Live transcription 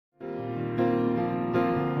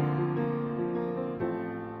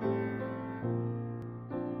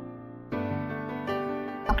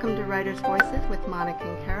Welcome to Writers' Voices with Monica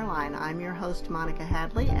and Caroline. I'm your host, Monica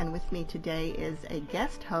Hadley, and with me today is a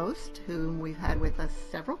guest host whom we've had with us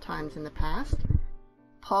several times in the past,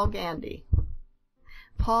 Paul Gandy.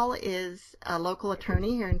 Paul is a local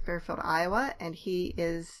attorney here in Fairfield, Iowa, and he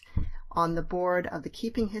is on the board of the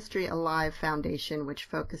Keeping History Alive Foundation, which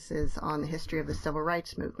focuses on the history of the Civil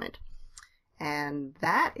Rights Movement. And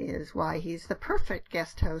that is why he's the perfect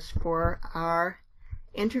guest host for our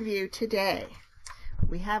interview today.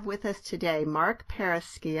 We have with us today Marc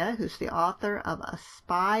Perrusquia, who's the author of A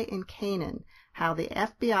Spy in Canaan, How the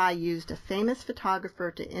FBI Used a Famous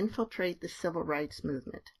Photographer to Infiltrate the Civil Rights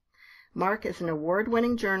Movement. Marc is an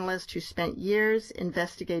award-winning journalist who spent years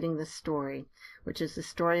investigating this story, which is the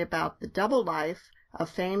story about the double life of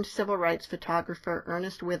famed civil rights photographer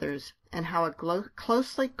Ernest Withers and how a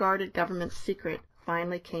closely guarded government secret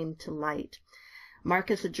finally came to light.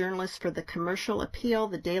 Marc is a journalist for the Commercial Appeal,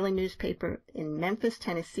 the daily newspaper in Memphis,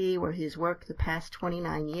 Tennessee, where he's worked the past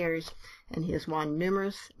 29 years, and he has won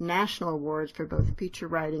numerous national awards for both feature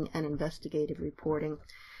writing and investigative reporting.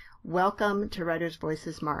 Welcome to Writers'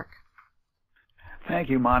 Voices, Marc.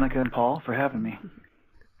 Thank you, Monica and Paul, for having me.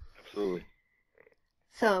 Absolutely.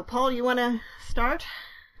 So, Paul, you want to start?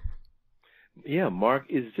 Yeah, Marc,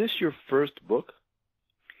 is this your first book?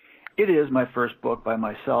 It is my first book by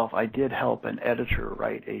myself. I did help an editor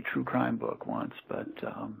write a true crime book once, but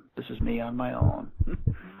this is me on my own.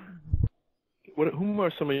 Whom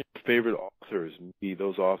are some of your favorite authors, maybe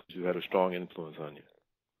those authors who had a strong influence on you?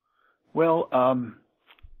 Well,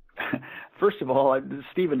 first of all,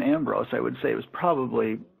 Stephen Ambrose, I would say, was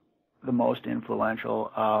probably the most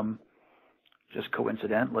influential. Just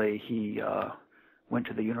coincidentally, he went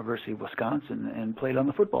to the University of Wisconsin and played on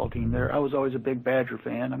the football team there. I was always a big Badger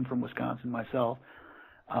fan. I'm from Wisconsin myself.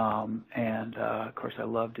 And of course, I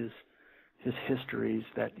loved his histories,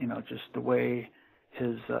 that, just the way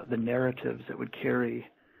the narratives that would carry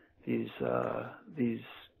these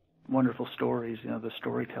wonderful stories, the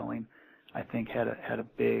storytelling, I think had a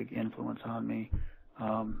big influence on me.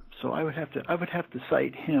 So I would have to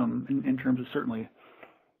cite him in terms of certainly,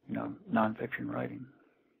 nonfiction writing.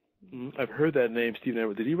 I've heard that name, Stephen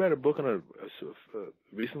Ambrose. Did he write a book on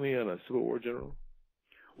recently on a Civil War general?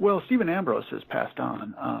 Well, Stephen Ambrose has passed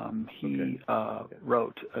on. He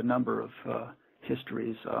wrote a number of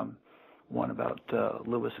histories, one about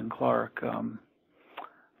Lewis and Clark,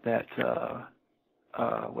 that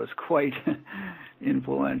was quite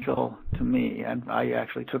influential to me. And I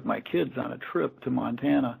actually took my kids on a trip to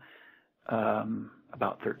Montana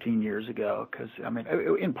about 13 years ago, because,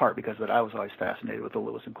 in part because I was always fascinated with the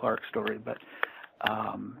Lewis and Clark story, but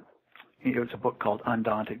it was a book called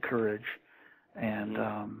Undaunted Courage, and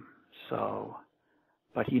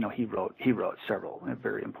but he wrote several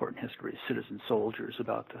very important histories, Citizen Soldiers,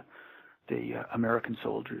 about the American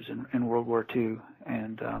soldiers in World War II,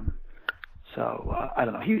 and I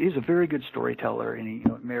don't know. He's a very good storyteller, and he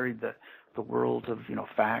married the worlds of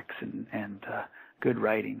facts and good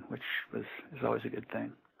writing, which is always a good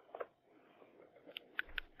thing.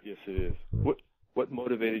 Yes, it is. What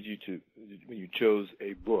motivated you to, when you chose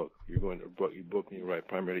a book, you're going to write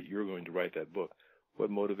primarily, you're going to write that book.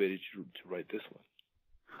 What motivated you to write this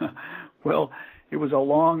one? Well, it was a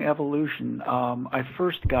long evolution. I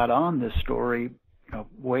first got on this story,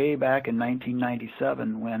 way back in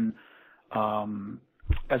 1997 when,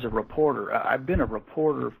 as a reporter, I've been a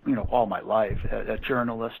reporter, all my life, a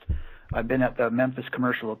journalist. I've been at the Memphis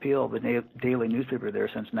Commercial Appeal, the daily newspaper there,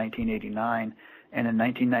 since 1989. And in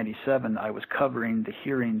 1997, I was covering the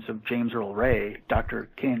hearings of James Earl Ray, Dr.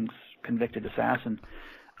 King's convicted assassin.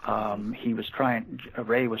 Ray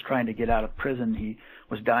was trying to get out of prison. He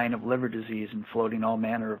was dying of liver disease and floating all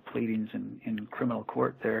manner of pleadings in criminal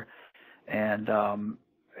court there. And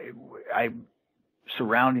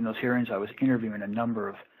surrounding those hearings, I was interviewing a number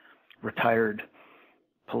of retired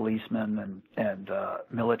policemen and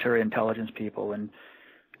military intelligence people and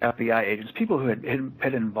FBI agents, people who had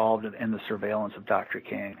been involved in the surveillance of Dr.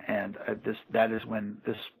 King. And that is when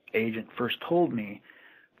this agent first told me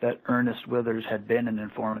that Ernest Withers had been an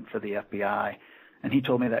informant for the FBI. And he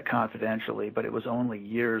told me that confidentially, but it was only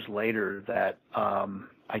years later that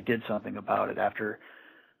I did something about it. After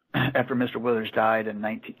Mr. Withers died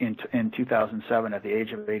in 2007 at the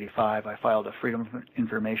age of 85, I filed a Freedom of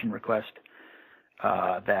Information request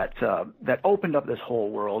that opened up this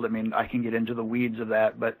whole world. I can get into the weeds of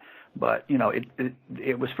that, but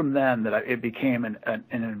it was from then that it became an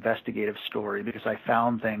investigative story, because I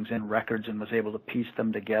found things in records and was able to piece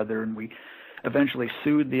them together. And we eventually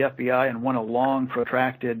sued the FBI and won a long,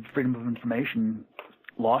 protracted Freedom of Information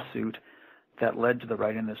lawsuit that led to the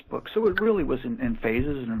writing of this book. So it really was in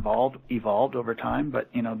phases and evolved over time, but,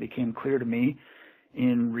 it became clear to me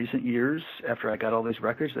in recent years after I got all these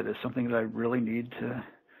records that it's something that I really need to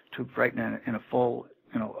write in a full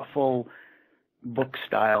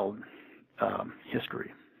book-style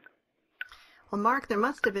history. Well, Marc, there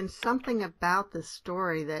must have been something about this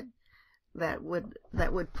story that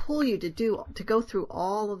would pull you to go through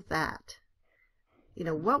all of that.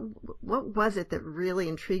 What was it that really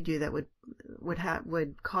intrigued you that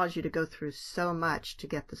would cause you to go through so much to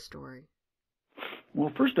get the story?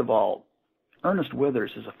 Well, first of all, Ernest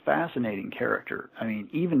Withers is a fascinating character. I mean,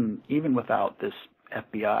 even without this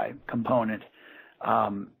FBI component,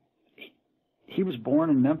 he was born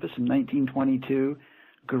in Memphis in 1922,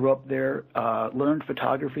 grew up there, learned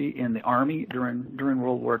photography in the Army during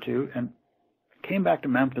World War II, and came back to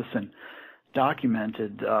Memphis and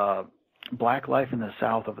documented black life in the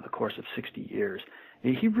South over the course of 60 years.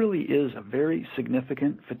 He really is a very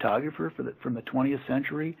significant photographer from the 20th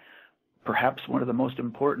century, perhaps one of the most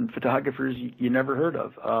important photographers you never heard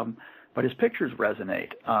of. But his pictures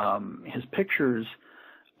resonate. His pictures,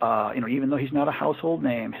 even though he's not a household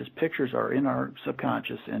name, his pictures are in our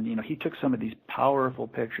subconscious. And, he took some of these powerful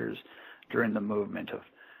pictures during the movement of,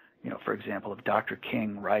 for example, of Dr.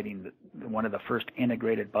 King riding one of the first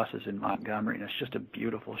integrated buses in Montgomery. And it's just a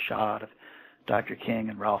beautiful shot of Dr. King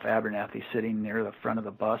and Ralph Abernathy sitting near the front of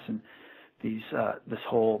the bus, and this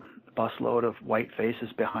whole busload of white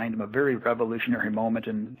faces behind him, a very revolutionary moment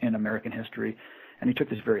in American history. And he took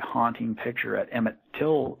this very haunting picture at Emmett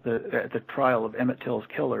Till, at the trial of Emmett Till's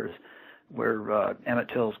killers, where Emmett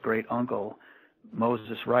Till's great uncle,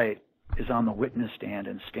 Moses Wright, is on the witness stand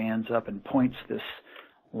and stands up and points this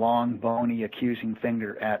long, bony, accusing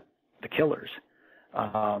finger at the killers.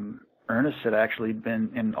 Ernest had actually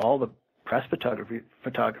been, in all the press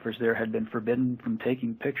photographers there had been forbidden from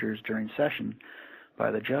taking pictures during session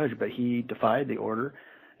by the judge, but he defied the order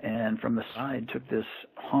and from the side took this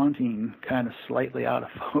haunting, kind of slightly out of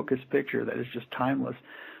focus picture that is just timeless.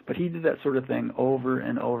 But he did that sort of thing over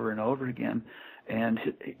and over and over again, and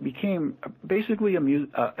it became basically a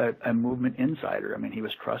movement insider. I mean, he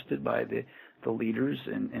was trusted by the leaders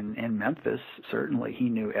in Memphis. Certainly, he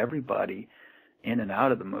knew everybody in and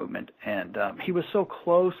out of the movement, and he was so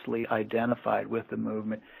closely identified with the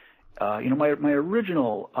movement. My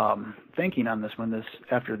original thinking on this,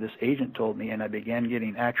 after this agent told me, and I began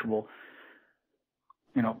getting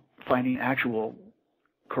finding actual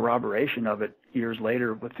corroboration of it years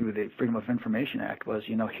later through the Freedom of Information Act, was,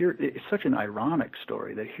 here it's such an ironic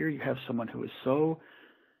story that here you have someone who is so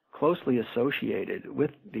closely associated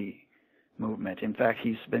with the movement. In fact,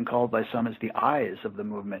 he's been called by some as the eyes of the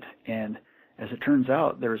movement, and as it turns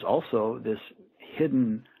out, there's also this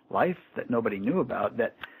hidden life that nobody knew about,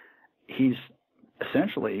 that he's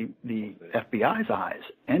essentially the FBI's eyes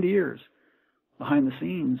and ears behind the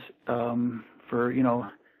scenes for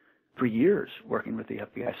years working with the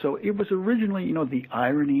FBI. So it was originally, the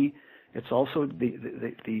irony. It's also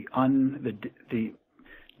the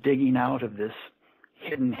digging out of this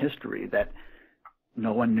hidden history that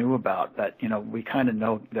no one knew about. That we kind of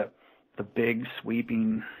know the big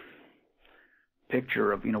sweeping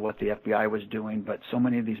picture of what the FBI was doing, but so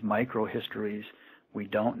many of these micro histories we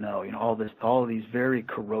don't know. All of these very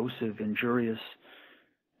corrosive, injurious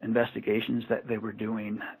investigations that they were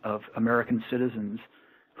doing of American citizens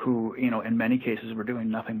who, in many cases were doing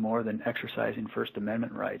nothing more than exercising First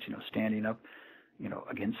Amendment rights, standing up,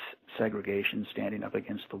 against segregation, standing up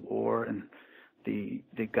against the war. And the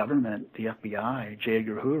government, the FBI, J.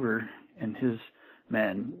 Edgar Hoover and his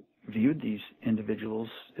men viewed these individuals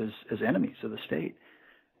as enemies of the state.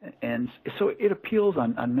 And so it appeals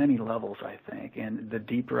on many levels, I think. And the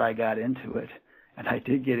deeper I got into it, and I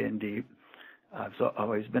did get in deep, I've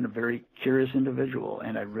always been a very curious individual,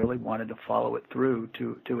 and I really wanted to follow it through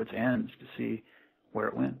to its ends to see where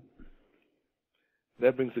it went.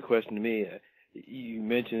 That brings the question to me. You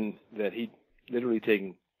mentioned that he'd literally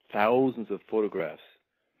taken thousands of photographs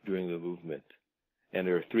during the movement, and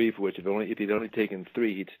there are three for which if he'd only taken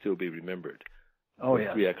three, he'd still be remembered. Oh,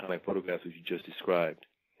 yeah. Three iconic photographs which you just described.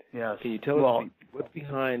 Yes. Can you tell us what's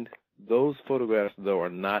behind those photographs, though, are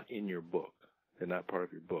not in your book? They're not part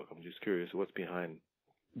of your book. I'm just curious, what's behind?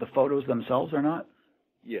 The photos themselves are not?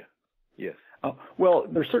 Yeah. Yes. Oh, well,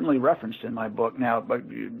 they're certainly referenced in my book now, but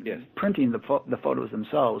yes, printing the photos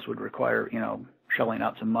themselves would require, shelling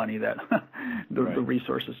out some money that the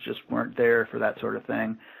resources just weren't there for that sort of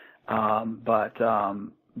thing. But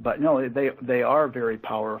no, they are very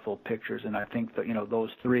powerful pictures, and I think that those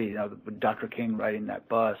three, Dr. King riding that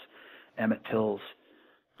bus, Emmett Till's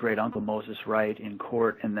great uncle Moses Wright in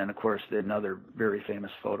court, and then of course another very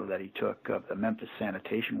famous photo that he took of the Memphis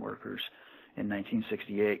sanitation workers in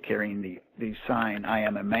 1968 carrying the sign "I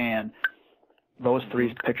am a man." Those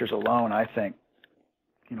three pictures alone, I think,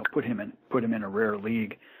 put him in a rare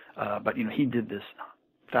league. But he did this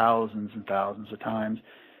thousands and thousands of times.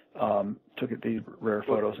 Took these rare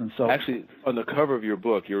photos, and so actually on the cover of your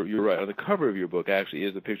book, you're right. On the cover of your book, actually,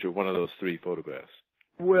 is a picture of one of those three photographs.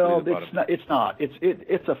 Well, it's not.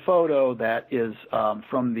 It's a photo that is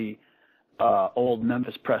from the old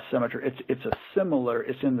Memphis Press Cemetery.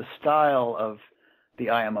 It's in the style of the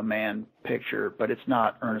 "I Am a Man" picture, but it's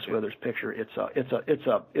not Ernest Withers' picture. It's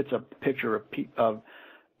a picture of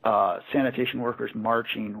sanitation workers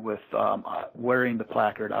marching with wearing the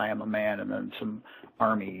placard "I Am a Man," and then some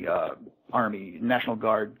Army National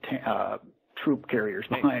Guard troop carriers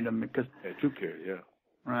behind them because troop carrier, yeah,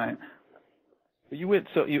 right. You went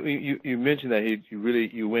you mentioned that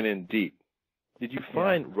you went in deep. Did you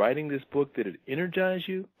find writing this book, did it energize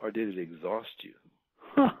you or did it exhaust you?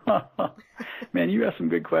 Man, you asked some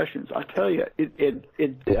good questions. I'll tell you,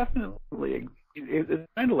 it definitely. It's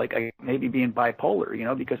kind of like maybe being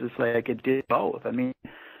bipolar, because it's like it did both. I mean,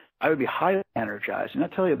 I would be highly energized, and I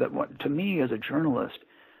tell you that to me as a journalist,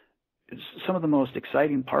 some of the most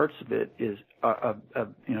exciting parts of it is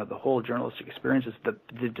the whole journalistic experience is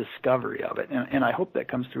the discovery of it, and I hope that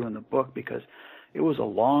comes through in the book because it was a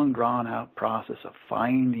long, drawn-out process of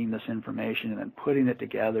finding this information and then putting it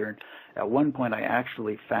together. And at one point, I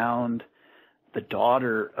actually found the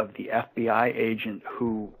daughter of the FBI agent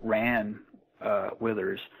who ran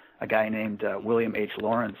Withers, a guy named William H.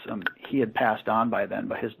 Lawrence. He had passed on by then,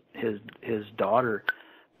 but his daughter,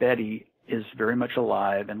 Betty, is very much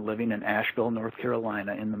alive and living in Asheville, North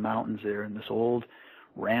Carolina, in the mountains there, in this old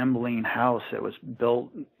rambling house that was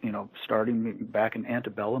built, starting back in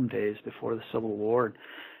antebellum days before the Civil War.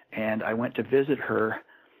 And I went to visit her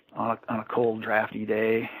on a cold, drafty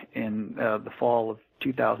day in the fall of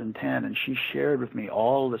 2010, and she shared with me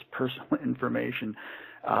all this personal information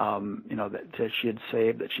that she had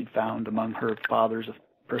saved, that she'd found among her father's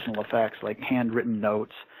personal effects, like handwritten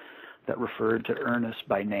notes that referred to Ernest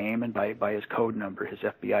by name and by his code number, his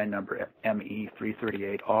FBI number,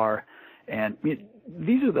 ME338R. And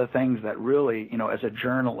these are the things that really, as a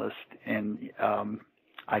journalist and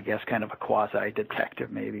I guess kind of a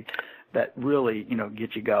quasi-detective maybe, that really,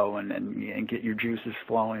 get you going and get your juices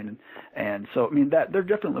flowing. And so, I mean, that there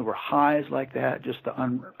definitely were highs like that, just the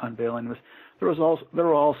unveiling was. There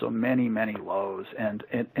were also many, many lows, and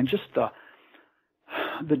just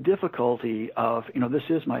the difficulty of, this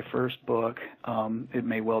is my first book. It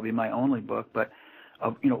may well be my only book, but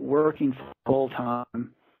of, working full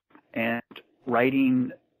time and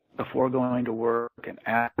writing before going to work and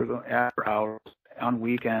after hours, on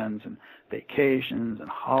weekends and vacations and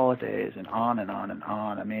holidays and on and on and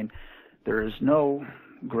on. I mean, there is no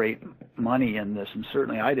great money in this, and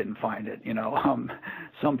certainly I didn't find it.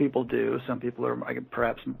 Some people do. Some people are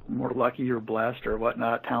perhaps more lucky or blessed or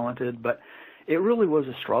whatnot, talented, but it really was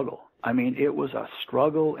a struggle. I mean, it was a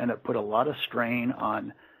struggle, and it put a lot of strain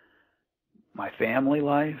on my family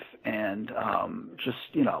life and just,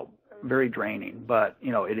 very draining. But,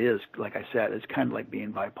 it is, like I said, it's kind of like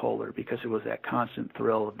being bipolar because it was that constant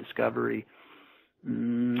thrill of discovery,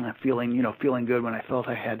 feeling good when I felt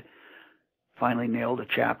I had finally nailed a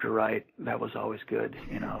chapter right. That was always good,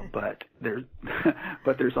 but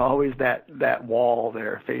there's always that wall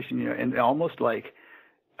there facing you, and almost like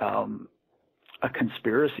a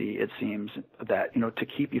conspiracy, it seems, that, to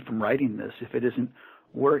keep you from writing this. If it isn't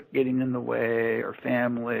work getting in the way, or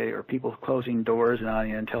family, or people closing doors on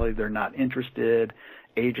you and telling you they're not interested,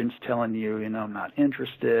 agents telling you, I'm not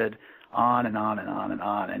interested, on and on and on and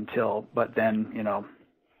on until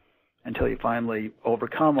you finally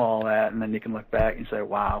overcome all that, and then you can look back and say,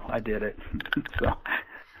 wow, I did it. So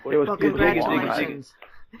it was congratulations.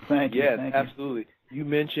 Thank you. Yes, thank absolutely. You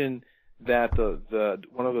mentioned that the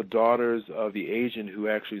one of the daughters of the agent who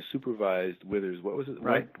actually supervised Withers, what was it?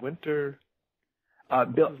 Right. Winter?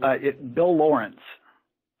 Bill Lawrence.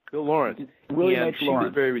 Bill Lawrence. William H. Lawrence. She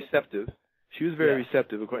was very receptive. She was very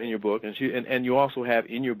receptive in your book, and you also have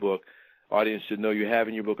in your book, audience should know, you have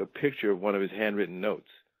in your book a picture of one of his handwritten notes.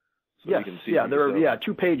 So yes, you can see there are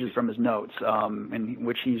 2 pages from his notes, in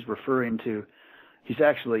which he's referring to. He's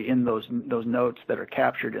actually in those notes that are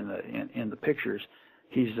captured in the pictures.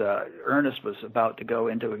 Ernest was about to go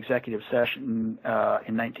into executive session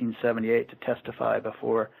in 1978 to testify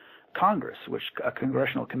before Congress, which a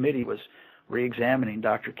congressional committee was re-examining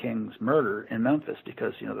Dr. King's murder in Memphis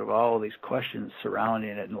because, there were all these questions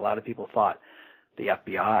surrounding it, and a lot of people thought the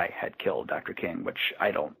FBI had killed Dr. King, which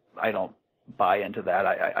I don't buy into that.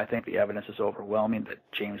 I think the evidence is overwhelming that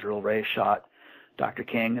James Earl Ray shot Dr.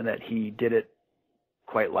 King, and that he did it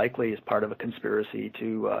quite likely as part of a conspiracy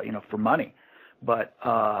to, for money. But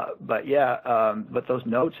those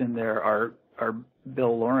notes in there are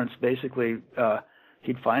Bill Lawrence basically,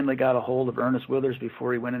 he'd finally got a hold of Ernest Withers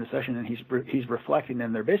before he went into session, and he's reflecting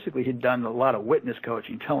in there. Basically, he'd done a lot of witness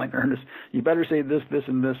coaching, telling Ernest, you better say this, this,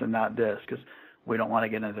 and this, and not this, because we don't want to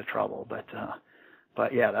get into trouble.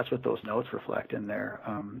 But yeah, that's what those notes reflect in there.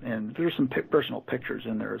 And there's some personal pictures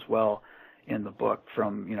in there as well in the book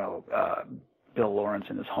from, Bill Lawrence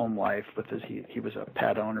and his home life with he was a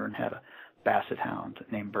pet owner and had a basset hound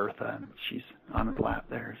named Bertha, and she's on his lap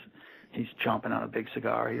there. He's chomping on a big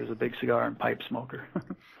cigar. He was a big cigar and pipe smoker.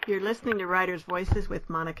 You're listening to Writers' Voices with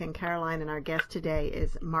Monica and Caroline, and our guest today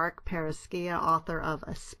is Marc Perrusquia, author of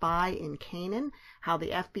A Spy in Canaan, How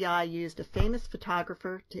the FBI Used a Famous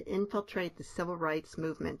Photographer to Infiltrate the Civil Rights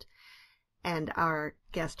Movement. And our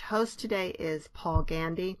guest host today is Paul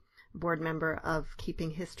Gandy, board member of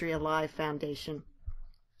Keeping History Alive Foundation.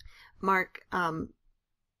 Mark,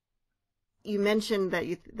 you mentioned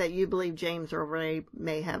that you believe James Earl Ray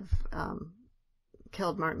may have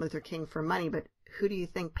killed Martin Luther King for money, but who do you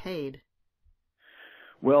think paid?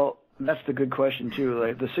 Well, that's the good question too,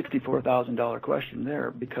 like the $64,000 question there,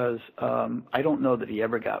 because I don't know that he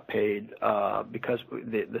ever got paid, because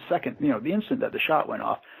the second, the instant that the shot went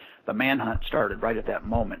off, the manhunt started right at that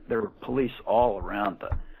moment. There were police all around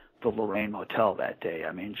the Lorraine Motel that day.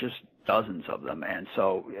 I mean, just dozens of them. And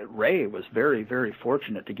so Ray was very, very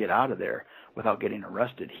fortunate to get out of there without getting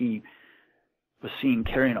arrested. He was seen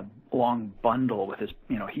carrying a long bundle with his,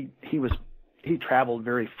 he traveled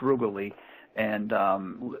very frugally and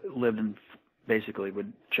lived in, basically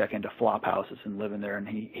would check into flop houses and live in there. And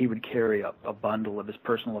he would carry a bundle of his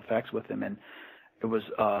personal effects with him. And it was,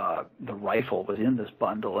 the rifle was in this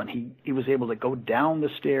bundle, and he was able to go down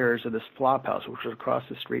the stairs of this flop house, which was across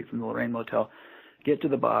the street from the Lorraine Motel, get to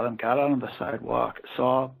the bottom, got out on the sidewalk,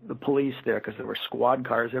 saw the police there because there were squad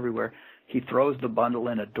cars everywhere. He throws the bundle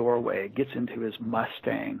in a doorway, gets into his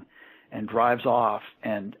Mustang, and drives off.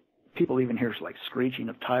 And people even hear like screeching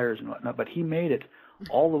of tires and whatnot, but he made it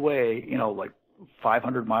all the way, like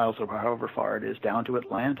 500 miles or however far it is down to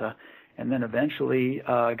Atlanta, and then eventually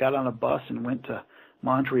got on a bus and went to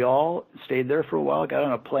Montreal, stayed there for a while, got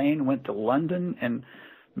on a plane, went to London, and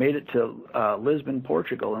made it to Lisbon,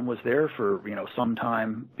 Portugal, and was there for, some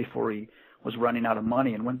time before he was running out of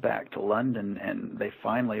money, and went back to London, and they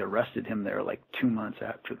finally arrested him there like 2 months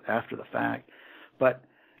after the fact. But,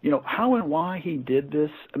 how and why he did this,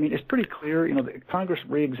 I mean, it's pretty clear. Congress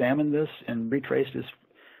re-examined this and retraced his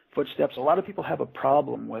footsteps. A lot of people have a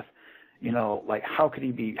problem with, like how could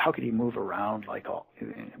he move around,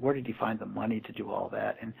 where did he find the money to do all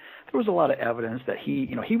that? And there was a lot of evidence that he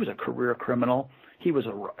was a career criminal. He was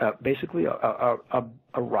basically a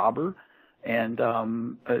robber and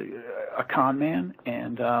a con man.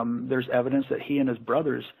 And there's evidence that he and his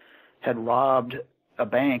brothers had robbed a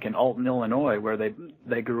bank in Alton, Illinois, where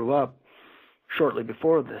they grew up shortly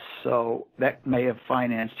before this. So that may have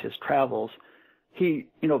financed his travels.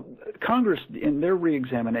 Congress, in their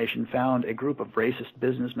reexamination, found a group of racist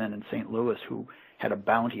businessmen in St. Louis who had a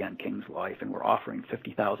bounty on King's life and were offering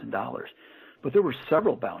 $50,000. But there were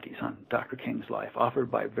several bounties on Dr. King's life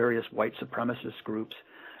offered by various white supremacist groups.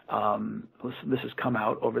 This has come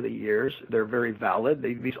out over the years. They're very valid.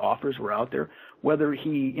 These offers were out there. Whether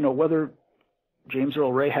James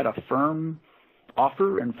Earl Ray had a firm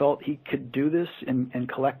offer and felt he could do this and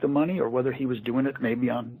collect the money, or whether he was doing it maybe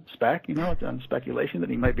on spec, on speculation that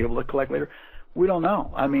he might be able to collect later. We don't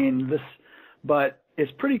know. I mean, but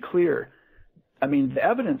it's pretty clear. I mean, the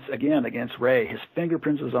evidence, again, against Ray, his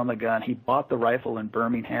fingerprints was on the gun. He bought the rifle in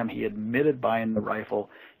Birmingham. He admitted buying the rifle.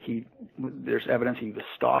 There's evidence he was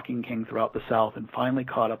stalking King throughout the South and finally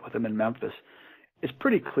caught up with him in Memphis. It's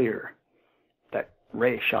pretty clear that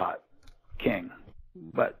Ray shot King.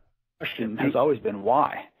 But the question has always been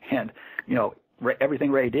why. And, everything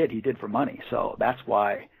Ray did, he did for money. So that's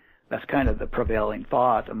why, that's kind of the prevailing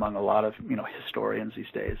thought among a lot of, historians these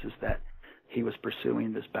days, is that he was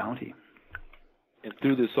pursuing this bounty. And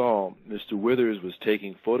through this all, Mr. Withers was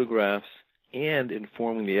taking photographs and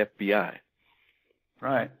informing the FBI.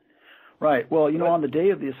 Right. Well, on the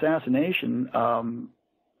day of the assassination,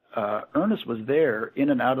 Ernest was there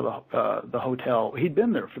in and out of the hotel. He'd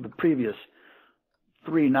been there for the previous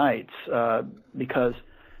 3 nights because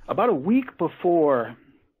about a week before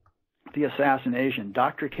the assassination,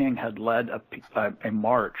 Dr. King had led a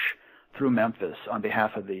march through Memphis on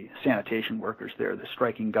behalf of the sanitation workers there, the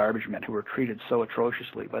striking garbage men who were treated so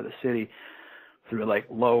atrociously by the city through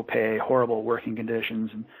low pay, horrible working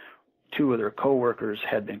conditions. And two of their coworkers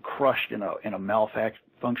had been crushed in a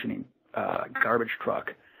malfunctioning garbage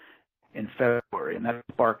truck in February, and that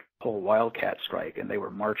sparked the whole wildcat strike, and they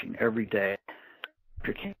were marching every day.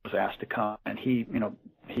 Dr. King was asked to come, and he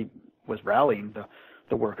was rallying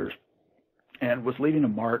the workers and was leading a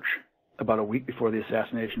march about a week before the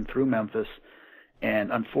assassination through Memphis.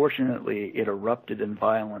 And unfortunately, it erupted in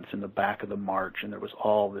violence in the back of the march, and there was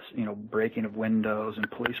all this, breaking of windows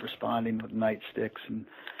and police responding with nightsticks and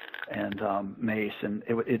mace, and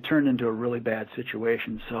it turned into a really bad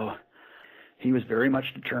situation. So he was very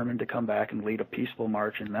much determined to come back and lead a peaceful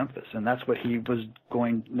march in Memphis, and that's what he was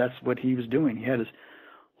doing. He had his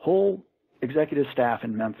whole executive staff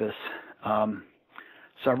in Memphis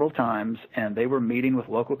several times, and they were meeting with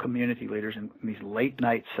local community leaders in these late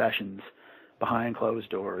night sessions behind closed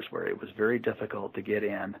doors where it was very difficult to get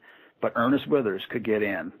in. But Ernest Withers could get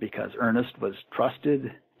in because Ernest was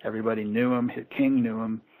trusted. Everybody knew him. King knew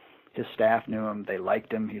him. His staff knew him. They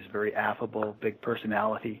liked him. He's very affable, big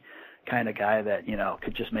personality kind of guy that,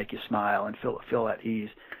 could just make you smile and feel at ease.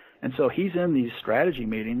 And so he's in these strategy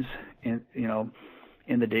meetings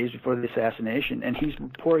in the days before the assassination, and he's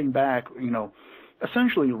reporting back,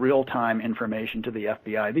 essentially real-time information to the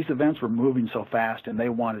FBI. These events were moving so fast, and they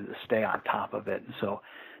wanted to stay on top of it. And so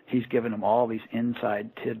he's given them all these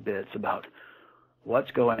inside tidbits about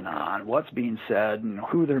what's going on, what's being said, and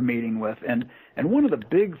who they're meeting with. And one of the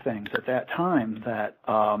big things at that time that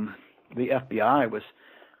the FBI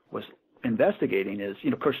was investigating is,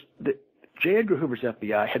 of course, J. Edgar Hoover's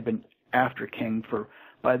FBI had been after King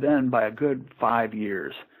by a good 5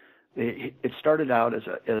 years. It started out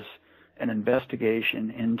as an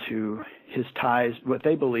investigation into his ties, what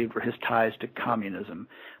they believed were his ties to communism.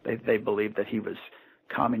 They believed that he was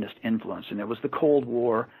communist influenced, and it was the Cold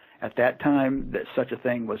War at that time that such a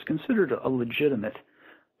thing was considered a legitimate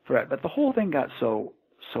threat. But the whole thing got so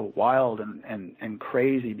wild and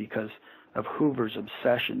crazy because of Hoover's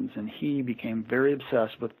obsessions, and he became very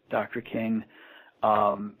obsessed with Dr. King.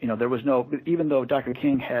 There was even though Dr.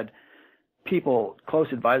 King had people, close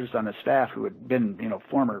advisors on his staff who had been,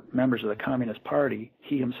 former members of the Communist Party,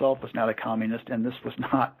 he himself was not a communist, and this was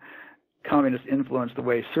not communist influence the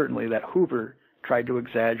way certainly that Hoover tried to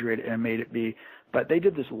exaggerate it and made it be. But they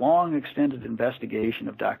did this long, extended investigation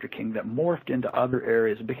of Dr. King that morphed into other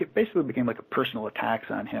areas. It basically became like a personal attacks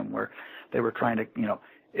on him, where they were trying to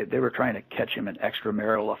catch him in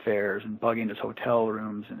extramarital affairs and bugging his hotel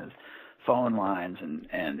rooms and his phone lines,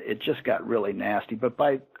 and it just got really nasty. But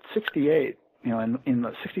by 68, in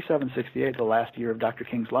the 67, 68, the last year of Dr.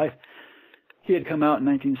 King's life, he had come out in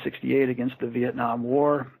 1968 against the Vietnam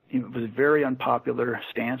War. It was a very unpopular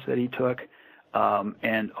stance that he took,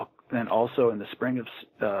 and then also in the spring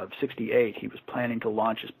of 68, he was planning to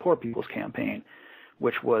launch his Poor People's Campaign,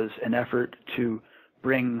 which was an effort to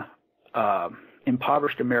bring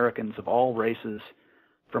impoverished Americans of all races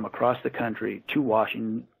from across the country to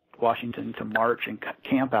Washington to march and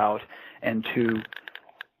camp out and to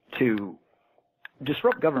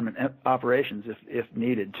disrupt government operations if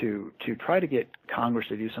needed, to try to get Congress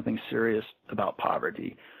to do something serious about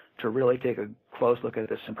poverty, to really take a close look at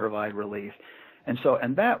this and provide relief. And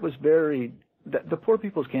that was the Poor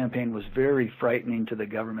People's Campaign was very frightening to the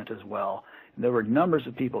government as well. There were numbers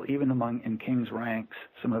of people, even in King's ranks,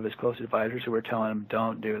 some of his close advisors, who were telling him,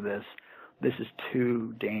 don't do this. This is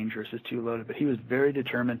too dangerous, it's too loaded. But he was very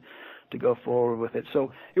determined to go forward with it.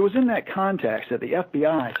 So it was in that context that the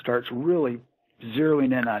FBI starts really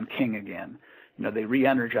zeroing in on King again. They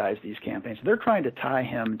re-energize these campaigns. They're trying to tie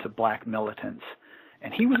him to black militants.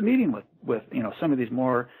 And he was meeting with some of these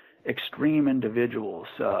more extreme individuals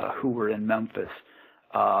who were in Memphis.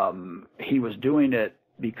 He was doing it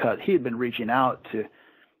because he had been reaching out to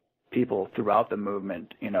people throughout the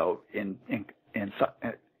movement, in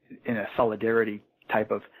a solidarity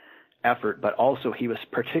type of effort, but also he was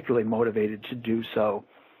particularly motivated to do so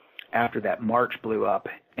after that march blew up.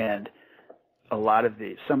 And a lot of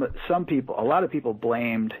people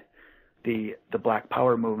blamed the Black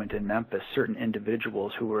Power movement in Memphis. Certain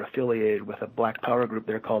individuals who were affiliated with a Black Power group,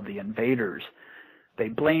 they're called the Invaders. They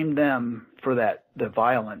blamed them for the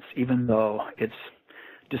violence, even though it's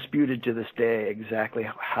disputed to this day exactly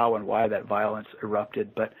how and why that violence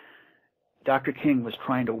erupted. But Dr. King was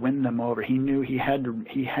trying to win them over. He knew he had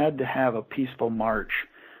to have a peaceful march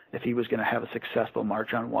if he was going to have a successful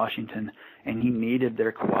march on Washington, and he needed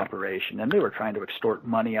their cooperation. And they were trying to extort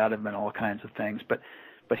money out of him and all kinds of things. But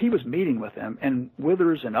he was meeting with them, and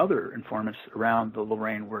Withers and other informants around the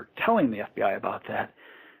Lorraine were telling the FBI about that.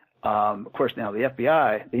 Of course, now the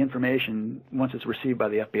FBI, the information, once it's received by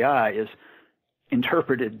the FBI, is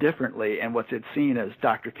interpreted differently, and what's it seen as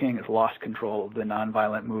Dr. King has lost control of the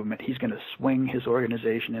nonviolent movement. He's going to swing his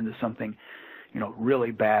organization into something,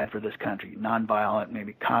 really bad for this country, nonviolent,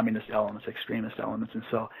 maybe communist elements, extremist elements. And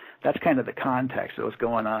so that's kind of the context that was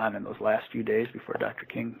going on in those last few days before Dr.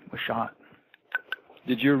 King was shot.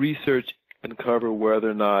 Did your research uncover whether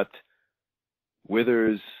or not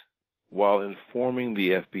Withers, while informing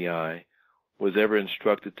the FBI, was ever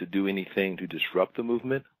instructed to do anything to disrupt the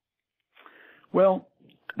movement? Well,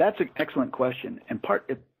 that's an excellent question.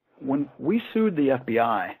 When we sued the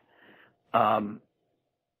FBI,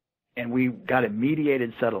 and we got a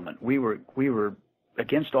mediated settlement, we were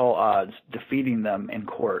against all odds defeating them in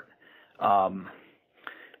court, and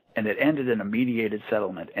it ended in a mediated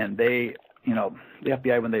settlement. And they, the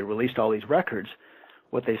FBI, when they released all these records,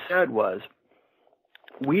 what they said was,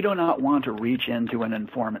 we do not want to reach into an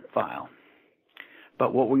informant file,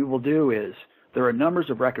 but what we will do is, there are numbers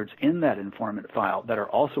of records in that informant file that are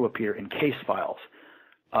also appear in case files.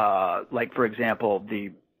 Like, for example,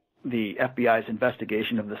 the FBI's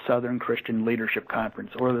investigation of the Southern Christian Leadership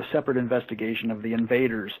Conference, or the separate investigation of the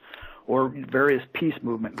invaders, or various peace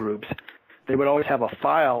movement groups. They would always have a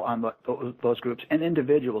file on those groups and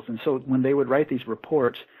individuals. And so when they would write these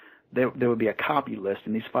reports, there would be a copy list,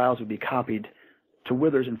 and these files would be copied to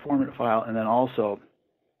Withers' informant file, and then also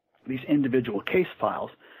these individual case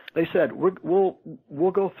files. They said, we'll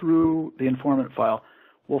go through the informant file.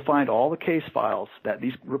 We'll find all the case files that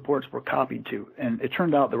these reports were copied to. And it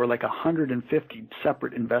turned out there were like 150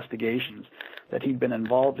 separate investigations that he'd been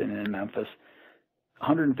involved in Memphis,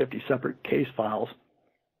 150 separate case files.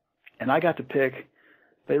 And I got to pick,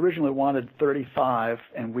 they originally wanted 35,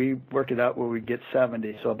 and we worked it out where we'd get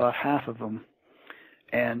 70, so about half of them.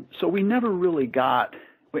 And so we never really got,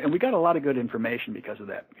 and we got a lot of good information because of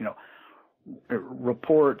that,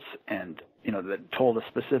 reports and that told us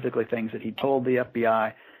specifically things that he told the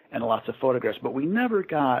FBI, and lots of photographs, but we never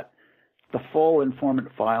got the full informant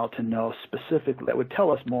file to know specifically, that would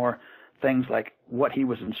tell us more things like what he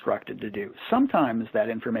was instructed to do. Sometimes that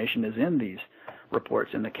information is in these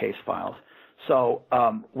reports in the case files. So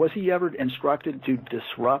was he ever instructed to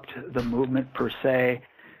disrupt the movement per se?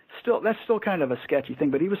 That's still kind of a sketchy thing,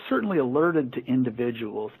 but he was certainly alerted to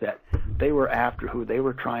individuals that they were after, who they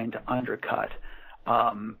were trying to undercut.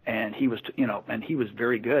 And he was, and he was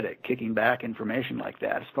very good at kicking back information like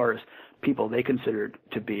that, as far as people they considered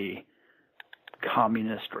to be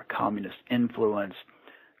communist or communist influenced,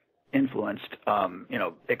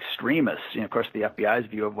 extremists. Of course, the FBI's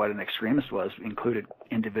view of what an extremist was included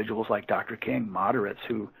individuals like Dr. King, moderates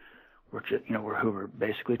who were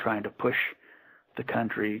basically trying to push the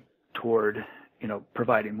country toward,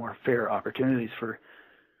 providing more fair opportunities for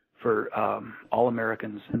all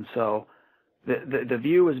Americans. And so the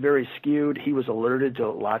view was very skewed. He was alerted to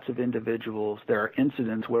lots of individuals. There are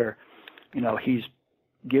incidents where, he's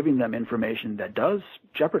giving them information that does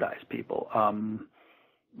jeopardize people,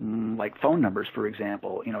 like phone numbers, for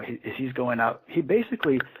example. He's going out. He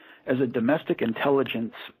basically, as a domestic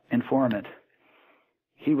intelligence informant,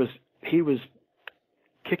 he was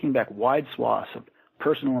kicking back wide swaths of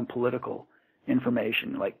personal and political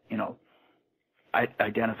information, like,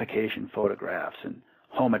 identification photographs and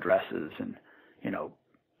home addresses and,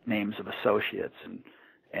 names of associates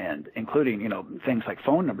and including, things like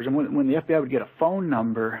phone numbers. And when the FBI would get a phone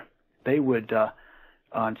number, they would,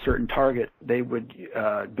 on certain target, they would,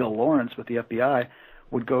 Bill Lawrence with the FBI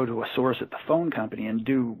would go to a source at the phone company and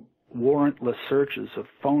do warrantless searches of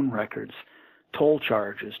phone records, toll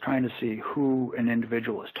charges, trying to see who an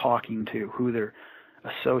individual is talking to, who their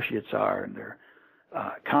associates are, and their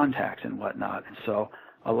contacts and whatnot. And so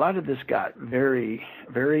a lot of this got very,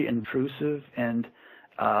 very intrusive, and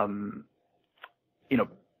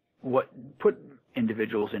what put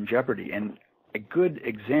individuals in jeopardy. And a good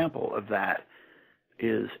example of that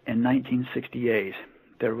is in 1968,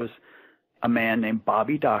 there was a man named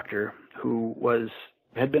Bobby Doctor who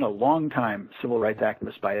had been a long-time civil rights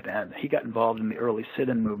activist by then. He got involved in the early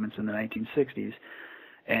sit-in movements in the 1960s,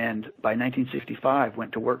 and by 1965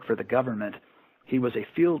 went to work for the government. He was a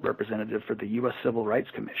field representative for the U.S. Civil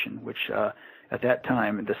Rights Commission, which at that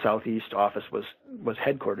time the Southeast office was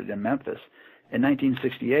headquartered in Memphis. In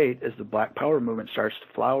 1968, as the Black Power movement starts to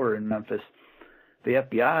flower in Memphis, the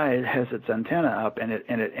FBI has its antenna up, and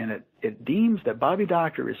it deems that Bobby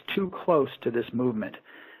Doctor is too close to this movement,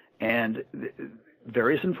 and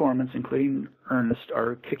various informants, including Ernest,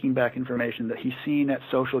 are kicking back information that he's seen at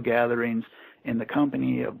social gatherings in the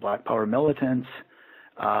company of Black Power militants.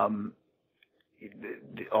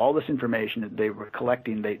 All this information that they were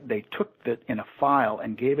collecting, they took it in a file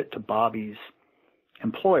and gave it to Bobby's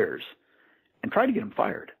employers and tried to get him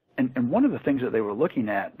fired. and one of the things that they were looking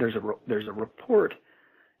at, there's a report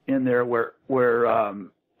in there where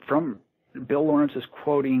from Bill Lawrence is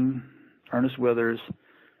quoting Ernest Withers,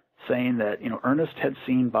 saying that Ernest had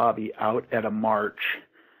seen Bobby out at a march,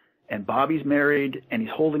 and Bobby's married and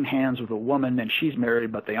he's holding hands with a woman, and she's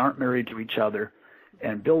married, but they aren't married to each other.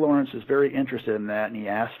 And Bill Lawrence is very interested in that, and he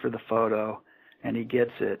asks for the photo, and he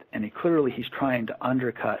gets it, and he's trying to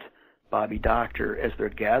undercut Bobby Doctor as they're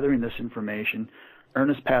gathering this information.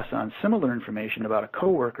 Ernest passed on similar information about a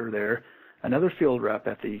coworker there, another field rep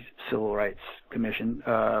at the Civil Rights Commission,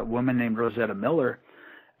 a woman named Rosetta Miller,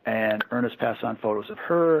 and Ernest passed on photos of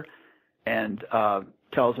her and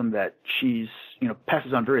tells them that she's,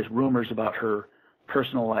 passes on various rumors about her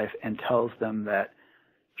personal life and tells them that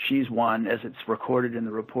she's one, as it's recorded in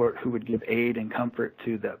the report, who would give aid and comfort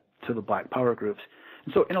to the Black Power groups.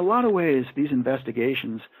 And so in a lot of ways, these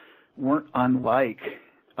investigations weren't unlike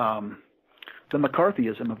the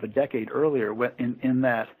McCarthyism of a decade earlier, in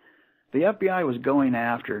that the FBI was going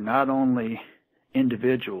after not only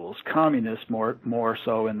individuals, communists more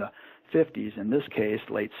so in the 50s, in this case,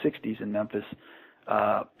 late 60s in Memphis,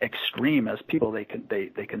 extremists, people they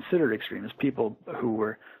considered extremists, people who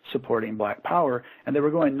were supporting Black Power, and they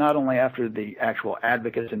were going not only after the actual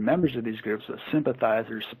advocates and members of these groups, but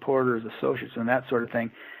sympathizers, supporters, associates, and that sort of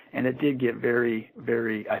thing. And it did get very,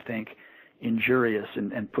 very, I think, injurious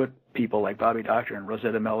and put people like Bobby Doctor and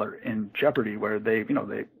Rosetta Miller in jeopardy, where they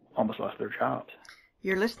almost lost their jobs.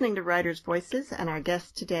 You're listening to Writers' Voices, and our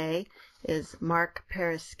guest today is Marc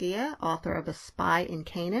Perrusquia, author of A Spy in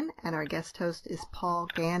Canaan, and our guest host is Paul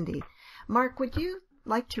Gandy. Marc, would you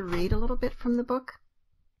like to read a little bit from the book?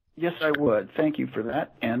 Yes, I would. Thank you for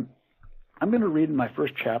that. And I'm going to read in my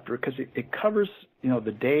first chapter because it covers,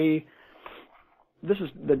 the day. This is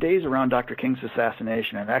the days around Dr. King's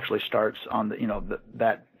assassination, and it actually starts on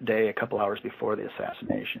that day, a couple hours before the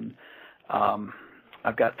assassination.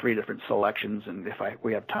 I've got 3 different selections, and if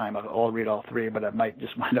we have time, I'll read all 3, but I might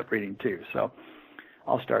just wind up reading 2. So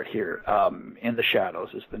I'll start here. In the Shadows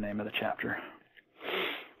is the name of the chapter.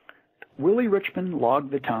 Willie Richmond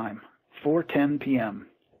logged the time, 4:10 p.m.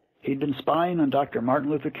 He'd been spying on Dr. Martin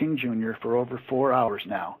Luther King Jr. for over 4 hours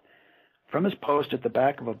now. From his post at the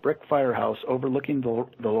back of a brick firehouse overlooking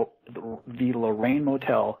the Lorraine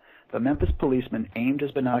Motel, the Memphis policeman aimed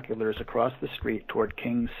his binoculars across the street toward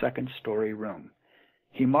King's second-story room.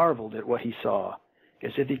 He marveled at what he saw,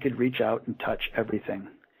 as if he could reach out and touch everything.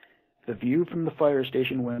 The view from the fire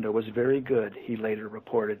station window was very good, he later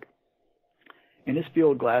reported. In his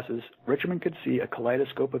field glasses, Richmond could see a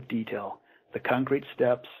kaleidoscope of detail: the concrete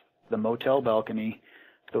steps, the motel balcony,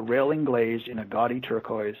 the railing glazed in a gaudy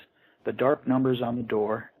turquoise, the dark numbers on the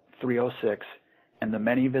door, 306, and the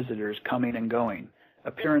many visitors coming and going,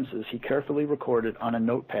 appearances he carefully recorded on a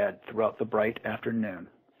notepad throughout the bright afternoon.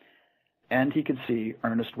 And he could see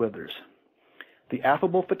Ernest Withers. The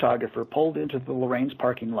affable photographer pulled into the Lorraine's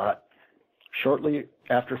parking lot shortly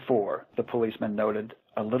after 4, the policeman noted,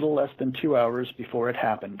 a little less than 2 hours before it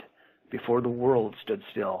happened, before the world stood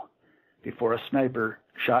still, before a sniper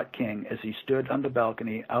shot King as he stood on the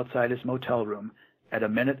balcony outside his motel room at a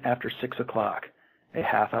minute after 6 o'clock, a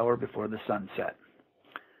half hour before the sun set.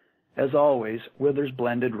 As always, Withers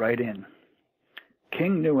blended right in.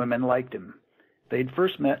 King knew him and liked him. They'd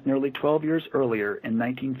first met nearly 12 years earlier in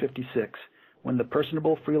 1956, when the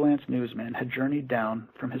personable freelance newsman had journeyed down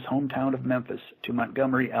from his hometown of Memphis to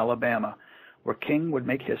Montgomery, Alabama, where King would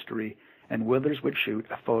make history and Withers would shoot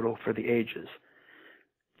a photo for the ages.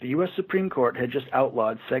 The U.S. Supreme Court had just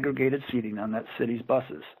outlawed segregated seating on that city's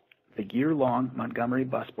buses. The year-long Montgomery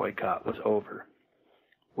bus boycott was over.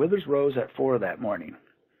 Withers rose at 4 that morning.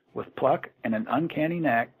 With pluck and an uncanny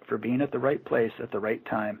knack for being at the right place at the right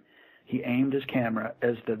time, he aimed his camera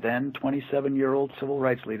as the then 27-year-old civil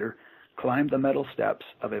rights leader climbed the metal steps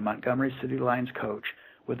of a Montgomery City Lines coach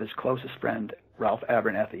with his closest friend, Ralph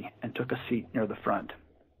Abernethy, and took a seat near the front.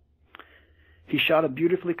 He shot a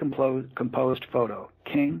beautifully composed photo.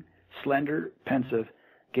 King, slender, pensive,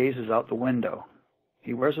 gazes out the window.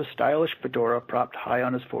 He wears a stylish fedora propped high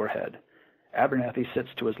on his forehead. Abernethy sits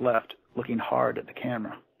to his left, looking hard at the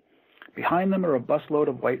camera. Behind them are a busload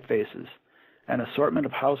of white faces, an assortment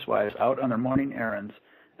of housewives out on their morning errands,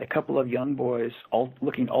 a couple of young boys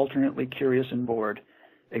looking alternately curious and bored,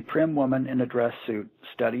 a prim woman in a dress suit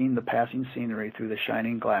studying the passing scenery through the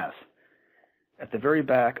shining glass. At the very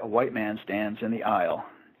back, a white man stands in the aisle.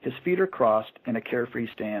 His feet are crossed in a carefree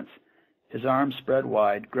stance, his arms spread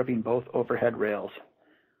wide, gripping both overhead rails.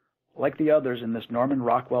 Like the others in this Norman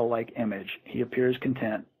Rockwell-like image, he appears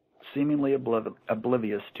content, seemingly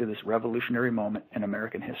oblivious to this revolutionary moment in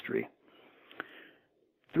American history.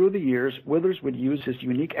 Through the years, Withers would use his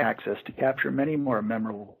unique access to capture many more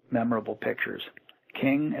memorable pictures.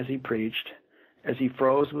 King as he preached, as he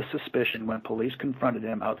froze with suspicion when police confronted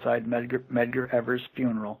him outside Medgar Evers'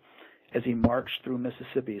 funeral, as he marched through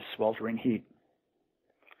Mississippi's sweltering heat.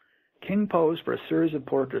 King posed for a series of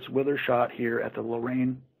portraits Withers shot here at the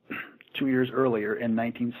Lorraine 2 years earlier in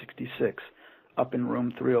 1966, up in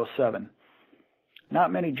room 307.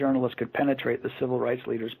 Not many journalists could penetrate the civil rights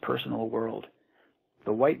leader's personal world.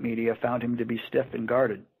 The white media found him to be stiff and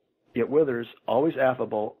guarded, yet Withers, always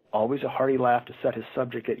affable, always a hearty laugh to set his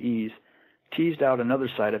subject at ease, teased out another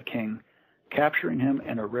side of King, capturing him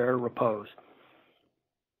in a rare repose.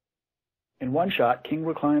 In one shot, King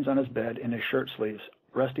reclines on his bed in his shirt sleeves,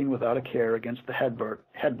 resting without a care against the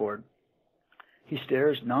headboard. He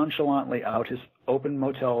stares nonchalantly out his open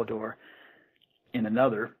motel door in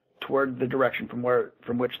another, toward the direction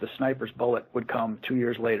from which the sniper's bullet would come 2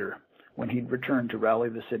 years later, when he'd returned to rally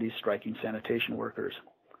the city's striking sanitation workers.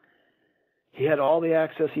 He had all the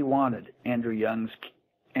access he wanted, Andrew Young,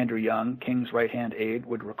 King's right-hand aide,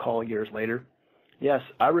 would recall years later. Yes,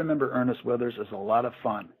 I remember Ernest Withers as a lot of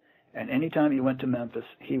fun, and any time he went to Memphis,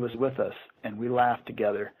 he was with us, and we laughed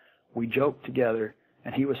together, we joked together,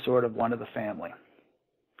 and he was sort of one of the family.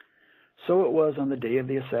 So it was on the day of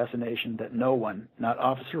the assassination that no one, not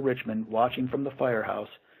Officer Richmond watching from the firehouse,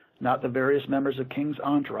 not the various members of King's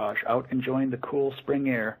entourage out enjoying the cool spring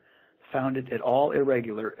air, found it at all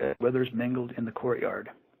irregular as Withers mingled in the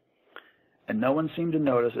courtyard. And no one seemed to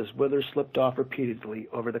notice as Withers slipped off repeatedly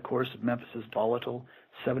over the course of Memphis's volatile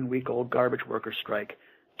 7-week-old garbage worker strike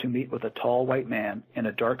to meet with a tall white man in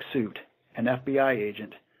a dark suit, an FBI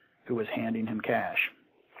agent, who was handing him cash.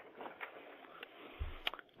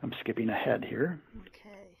 I'm skipping ahead here.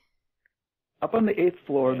 Okay. Up on the 8th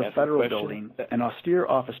floor of the Federal Building, an austere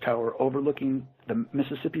office tower overlooking the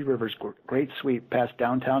Mississippi River's great sweep past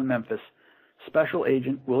downtown Memphis, Special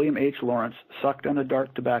Agent William H. Lawrence sucked on a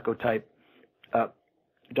dark tobacco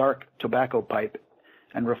pipe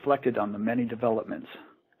and reflected on the many developments.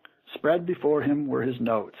 Spread before him were his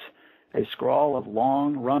notes, a scrawl of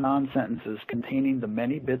long, run-on sentences containing the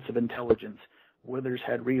many bits of intelligence Withers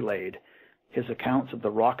had relayed, his accounts of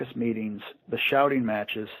the raucous meetings, the shouting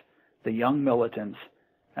matches, the young militants,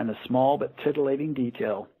 and a small but titillating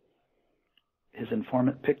detail his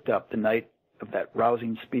informant picked up the night of that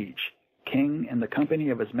rousing speech, King in the company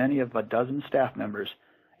of as many as a dozen staff members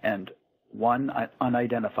and one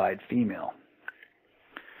unidentified female.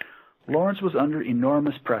 Lawrence was under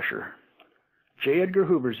enormous pressure. J. Edgar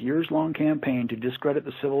Hoover's years-long campaign to discredit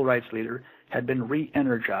the civil rights leader had been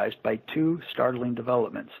re-energized by two startling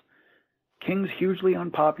developments: King's hugely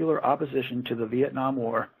unpopular opposition to the Vietnam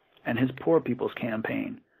War and his Poor People's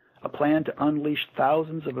Campaign, a plan to unleash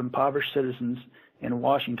thousands of impoverished citizens in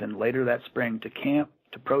Washington later that spring to camp,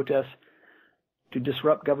 to protest, to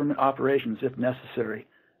disrupt government operations if necessary,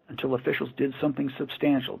 until officials did something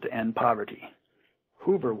substantial to end poverty.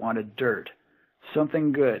 Hoover wanted dirt,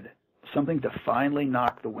 something good, something to finally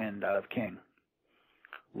knock the wind out of King.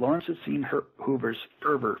 Lawrence had seen Hoover's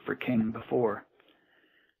fervor for King before.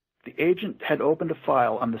 The agent had opened a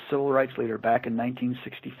file on the civil rights leader back in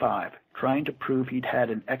 1965, trying to prove he'd had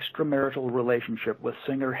an extramarital relationship with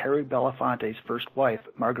singer Harry Belafonte's first wife,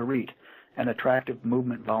 Marguerite, an attractive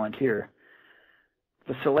movement volunteer.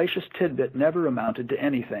 The salacious tidbit never amounted to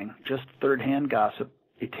anything, just third-hand gossip,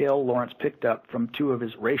 a tale Lawrence picked up from two of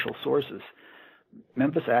his racial sources,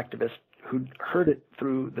 Memphis activists who'd heard it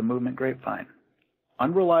through the movement grapevine.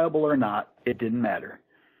 Unreliable or not, it didn't matter.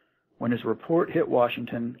 When his report hit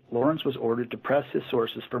Washington, Lawrence was ordered to press his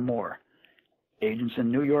sources for more. Agents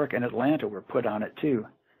in New York and Atlanta were put on it too.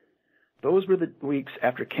 Those were the weeks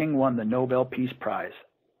after King won the Nobel Peace Prize.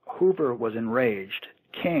 Hoover was enraged.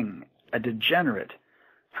 King, a degenerate.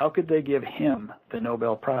 How could they give him the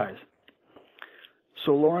Nobel Prize?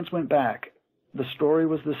 So Lawrence went back. The story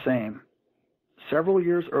was the same. Several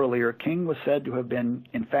years earlier, King was said to have been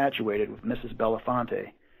infatuated with Mrs.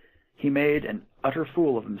 Belafonte. He made an utter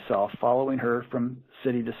fool of himself following her from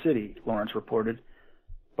city to city, Lawrence reported,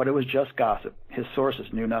 but it was just gossip. His sources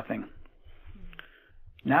knew nothing.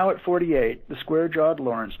 Now at 48, the square-jawed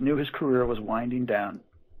Lawrence knew his career was winding down.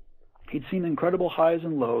 He'd seen incredible highs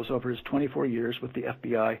and lows over his 24 years with the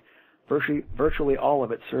FBI, virtually all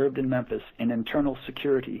of it served in Memphis in internal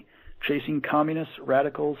security, chasing communists,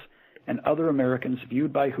 radicals, and other Americans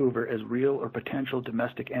viewed by Hoover as real or potential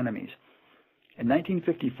domestic enemies. In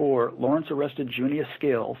 1954, Lawrence arrested Junius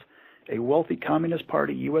Scales, a wealthy Communist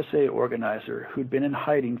Party USA organizer who'd been in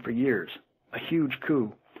hiding for years. A huge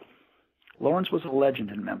coup. Lawrence was a legend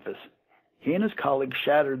in Memphis. He and his colleagues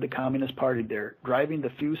shattered the Communist Party there, driving the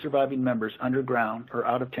few surviving members underground or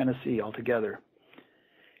out of Tennessee altogether.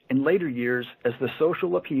 In later years, as the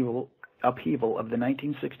social upheaval of the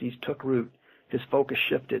 1960s took root, his focus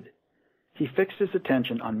shifted. He fixed his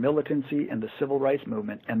attention on militancy and the civil rights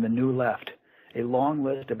movement and the New Left, a long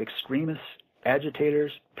list of extremists,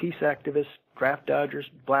 agitators, peace activists, draft dodgers,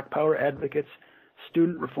 black power advocates,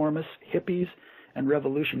 student reformists, hippies, and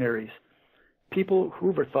revolutionaries, people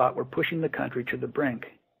Hoover thought were pushing the country to the brink.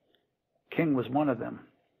 King was one of them.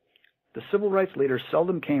 The civil rights leader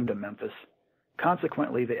seldom came to Memphis.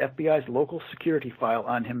 Consequently, the FBI's local security file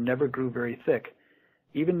on him never grew very thick.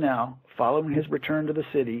 Even now, following his return to the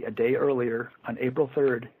city a day earlier, on April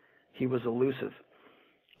 3rd, he was elusive.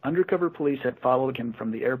 Undercover police had followed him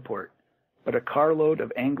from the airport, but a carload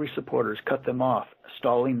of angry supporters cut them off,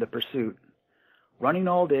 stalling the pursuit. Running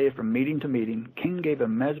all day from meeting to meeting, King gave a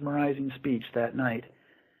mesmerizing speech that night.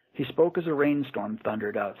 He spoke as a rainstorm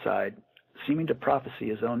thundered outside, seeming to prophesy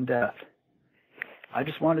his own death. "I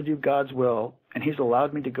just want to do God's will, and He's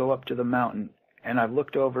allowed me to go up to the mountain, and I've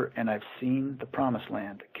looked over and I've seen the promised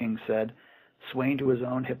land," King said, swaying to his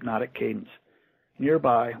own hypnotic cadence.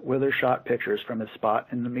 Nearby, Withers shot pictures from his spot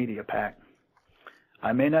in the media pack.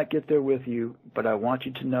 "I may not get there with you, but I want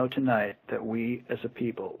you to know tonight that we, as a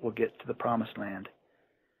people, will get to the promised land."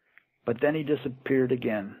 But then he disappeared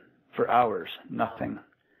again. For hours, nothing.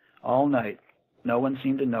 All night, no one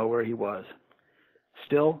seemed to know where he was.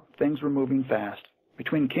 Still, things were moving fast.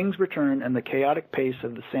 Between King's return and the chaotic pace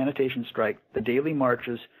of the sanitation strike, the daily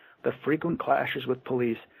marches, the frequent clashes with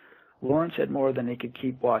police, Lawrence had more than he could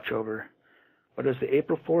keep watch over. But as the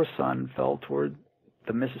April 4th sun fell toward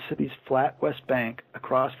the Mississippi's flat west bank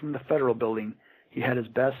across from the Federal Building, he had his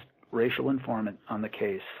best racial informant on the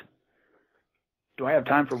case. Do I have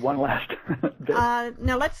time for one last bit?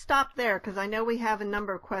 No, let's stop there because I know we have a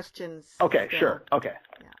number of questions. Okay, still. Sure. Okay.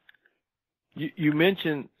 Yeah. You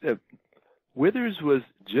mentioned that Withers was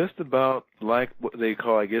just about like what they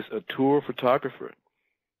call, I guess, a tour photographer.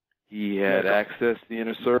 He had access to the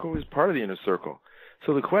inner circle. He was part of the inner circle.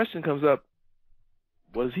 So the question comes up,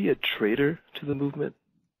 was he a traitor to the movement?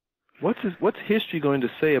 What's history going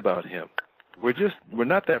to say about him? We're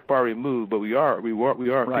not that far removed, but we are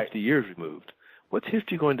Right. 50 years removed. What's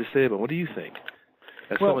history going to say about him? What do you think?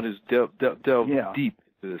 As someone who's delved deep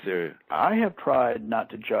into this area. I have tried not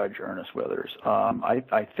to judge Ernest Withers.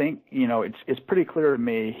 I think, it's pretty clear to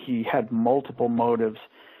me he had multiple motives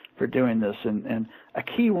for doing this, and a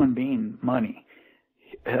key one being money.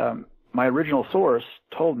 My original source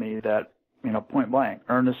told me that, point blank,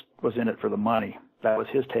 Ernest was in it for the money. That was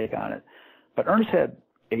his take on it. But Ernest had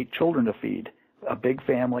 8 children to feed, a big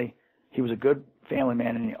family. He was a good family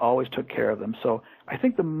man, and he always took care of them. So I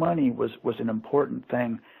think the money was an important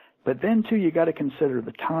thing. But then, too, you got to consider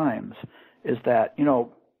the times, is that,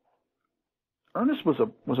 Ernest was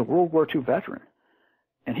a World War II veteran,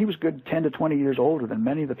 and he was good 10 to 20 years older than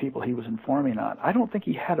many of the people he was informing on. I don't think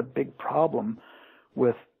he had a big problem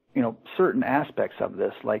with, certain aspects of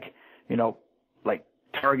this, like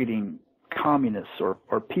targeting communists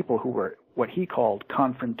or people who were what he called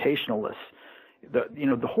confrontationalists.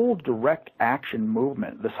 The whole direct action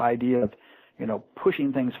movement, this idea of,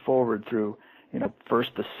 pushing things forward through,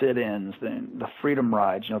 first the sit-ins, then the freedom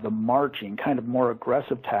rides, the marching, kind of more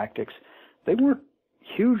aggressive tactics, they weren't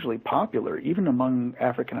hugely popular, even among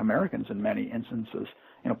African Americans in many instances.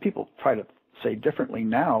 People try to say differently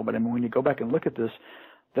now, but I mean, when you go back and look at this,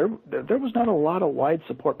 there was not a lot of wide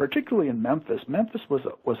support, particularly in Memphis. Memphis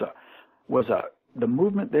the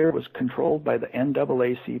movement there was controlled by the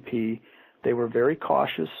NAACP. They were very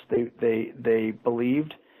cautious. They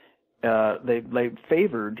believed, they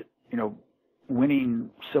favored, winning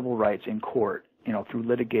civil rights in court, through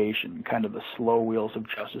litigation, kind of the slow wheels of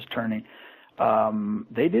justice turning.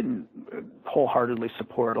 They didn't wholeheartedly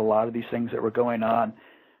support a lot of these things that were going on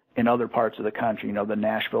in other parts of the country, the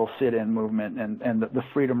Nashville sit-in movement and the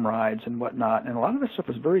freedom rides and whatnot. And a lot of this stuff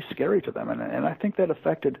was very scary to them. And I think that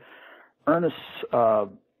affected Ernest's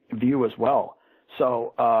view as well.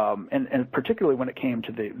 So, and particularly when it came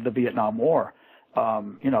to the Vietnam War,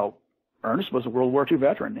 Ernest was a World War II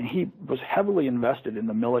veteran, and he was heavily invested in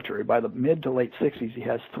the military. By the mid to late 60s, he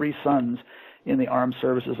has 3 sons in the armed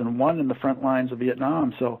services and 1 in the front lines of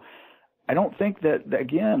Vietnam. So I don't think that,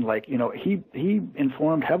 again, he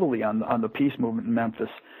informed heavily on the peace movement in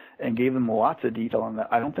Memphis and gave them lots of detail on that.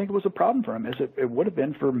 I don't think it was a problem for him, as it would have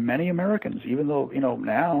been for many Americans, even though,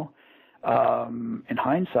 now, in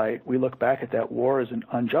hindsight, we look back at that war as an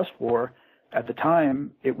unjust war. At the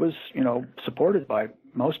time, it was, supported by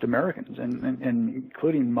most Americans, and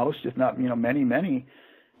including most, if not, many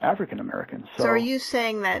African Americans. So are you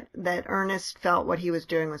saying that Ernest felt what he was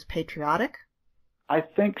doing was patriotic? I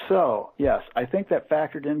think so, yes. I think that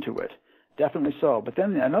factored into it. Definitely so. But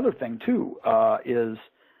then another thing, too, is,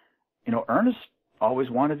 Ernest always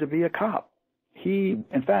wanted to be a cop.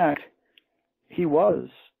 In fact, he was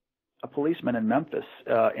a policeman in Memphis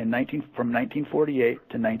from 1948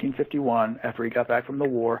 to 1951 after he got back from the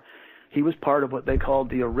war. He was part of what they called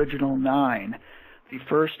the Original Nine, the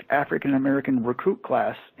first African-American recruit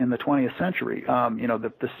class in the 20th century.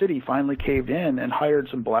 The city finally caved in and hired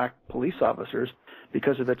some black police officers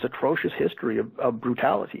because of its atrocious history of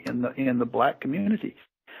brutality in the black community.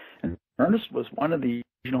 And Ernest was one of the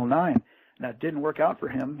Original Nine. And that didn't work out for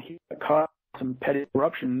him. He got caught in some petty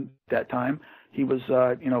corruption at that time. He was,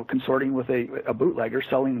 consorting with a bootlegger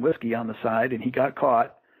selling whiskey on the side, and he got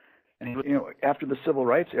caught. And, after the civil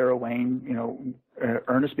rights era waned,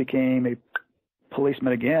 Ernest became a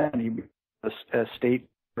policeman again. He was a state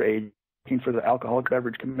agent working for the Alcoholic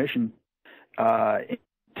Beverage Commission in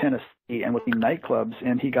Tennessee and with the nightclubs,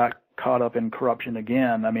 and he got caught up in corruption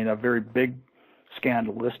again. I mean, a very big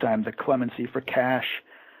scandal this time, the Clemency for Cash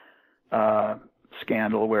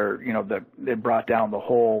scandal, where they brought down the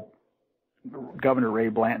whole Governor Ray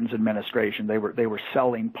Blanton's administration. They were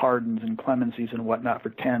selling pardons and clemencies and whatnot for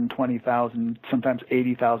 $10,000, $20,000, sometimes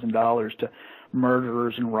 $80,000 to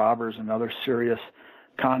murderers and robbers and other serious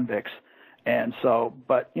convicts. And so,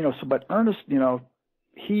 but Ernest,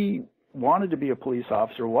 he wanted to be a police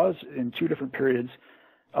officer, was in two different periods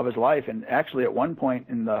of his life, and actually at one point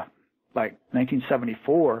in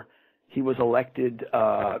 1974, he was elected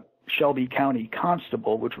Shelby County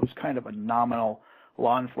Constable, which was kind of a nominal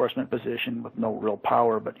law enforcement position with no real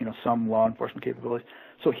power, but some law enforcement capabilities.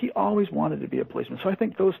 So he always wanted to be a policeman. So I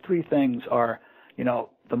think those three things are,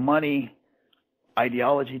 the money,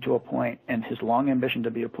 ideology to a point, and his long ambition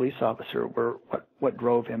to be a police officer were what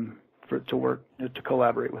drove him to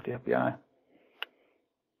collaborate with the FBI.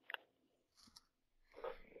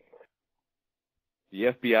 The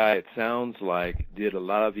FBI, it sounds like, did a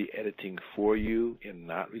lot of the editing for you in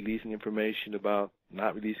not releasing information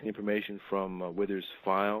from Withers'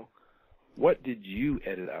 file. What did you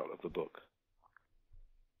edit out of the book?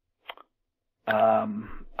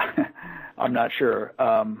 I'm not sure.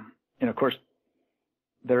 Of course,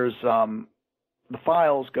 there's the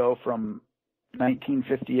files go from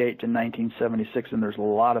 1958 to 1976, and there's a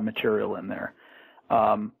lot of material in there.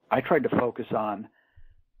 I tried to focus on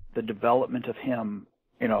the development of him,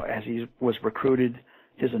 as he was recruited,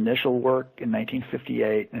 his initial work in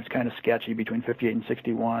 1958, and it's kind of sketchy between 58 and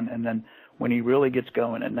 61, and then when he really gets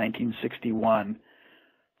going in 1961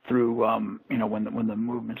 through, when the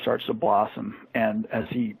movement starts to blossom, and as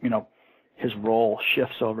he, his role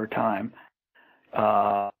shifts over time.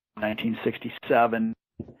 1967,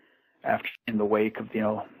 after in the wake of,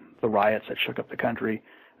 the riots that shook up the country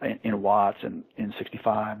in Watts and in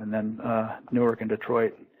 65, and then Newark and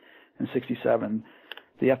Detroit in 67,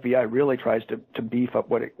 the FBI really tries to beef up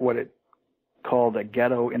what it called a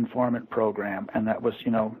ghetto informant program, and that was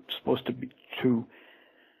supposed to be to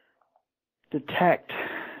detect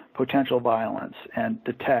potential violence and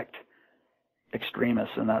detect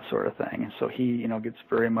extremists and that sort of thing. And so he gets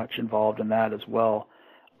very much involved in that as well.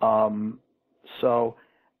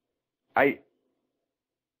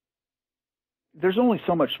 There's only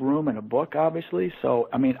so much room in a book, obviously. So,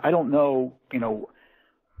 I don't know,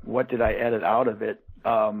 what did I edit out of it?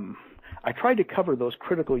 I tried to cover those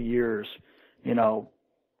critical years,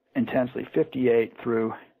 intensely, 58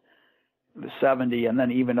 through the 70, and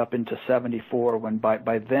then even up into 74, when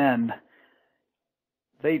by then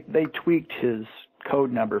they tweaked his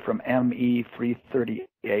code number from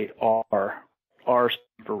ME338R, R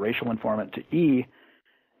for racial informant, to E,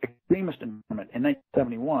 extremist informant, in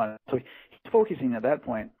 1971. So he's focusing at that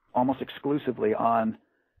point almost exclusively on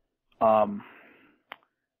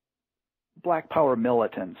Black Power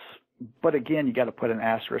militants. But again, you got to put an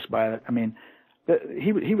asterisk by it.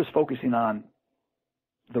 He was focusing on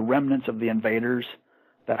the remnants of the invaders,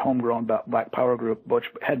 that homegrown Black Power group, which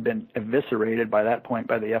had been eviscerated by that point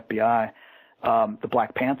by the FBI. The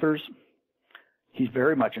Black Panthers, he's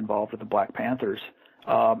very much involved with the Black Panthers,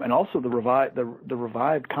 and also the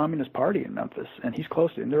revived Communist Party in Memphis. And he's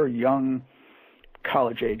close to them. They're young,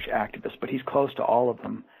 college-age activists, but he's close to all of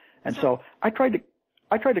them. And so I tried to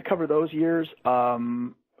cover those years.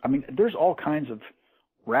 There's all kinds of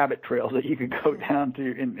rabbit trails that you could go down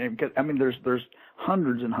to. There's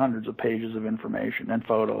hundreds and hundreds of pages of information and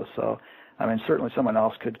photos. So, certainly someone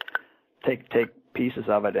else could take pieces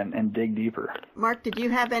of it and dig deeper. Marc, did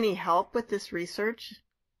you have any help with this research,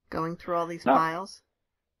 going through all these files?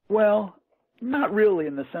 Well, Not really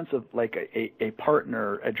in the sense of like a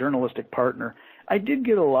partner, a journalistic partner. I did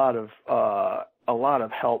get a lot of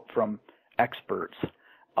help from experts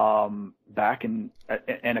back in,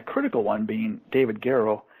 and a critical one being David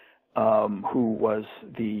Garrow, who was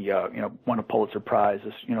the won a Pulitzer Prize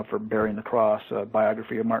for Bearing the Cross, a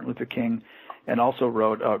biography of Martin Luther King, and also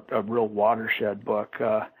wrote a real watershed book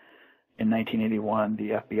in 1981,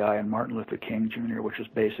 The FBI and Martin Luther King Jr., which is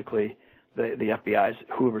basically the FBI's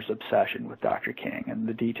Hoover's obsession with Dr. King and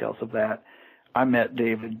the details of that. I met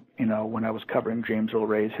David, when I was covering James Earl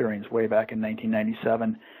Ray's hearings way back in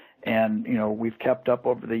 1997, and we've kept up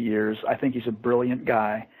over the years. I think he's a brilliant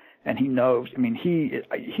guy, and he knows. I mean,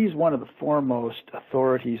 he's one of the foremost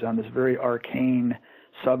authorities on this very arcane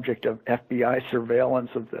subject of FBI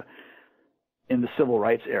surveillance in the civil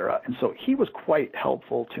rights era, and so he was quite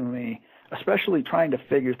helpful to me, especially trying to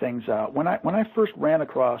figure things out. When I first ran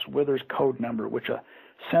across Withers' code number, which a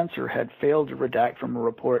censor had failed to redact from a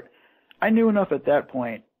report, I knew enough at that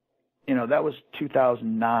point, that was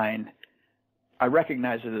 2009. I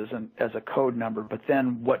recognized it as a code number, but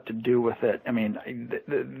then what to do with it? I mean,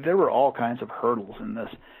 there were all kinds of hurdles in this,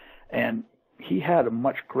 and he had a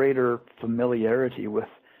much greater familiarity with,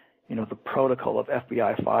 the protocol of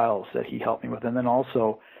FBI files that he helped me with, and then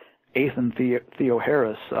also Ethan Theo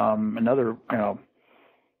Harris, another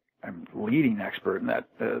leading expert in that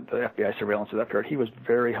the FBI surveillance of that period. He was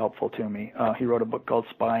very helpful to me. He wrote a book called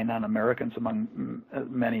Spying on Americans, among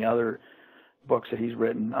many other books that he's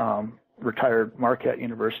written. Retired Marquette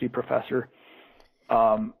University professor.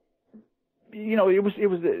 I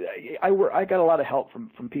got a lot of help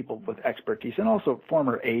from people with expertise, and also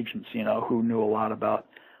former agents, who knew a lot about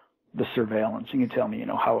the surveillance. You can tell me,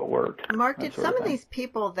 how it worked. Mark, did some of these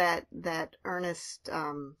people that Ernest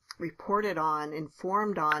reported on,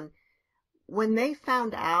 informed on, when they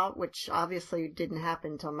found out, which obviously didn't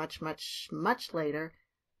happen until much, much, much later,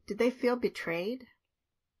 did they feel betrayed?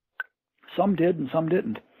 Some did and some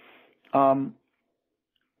didn't. A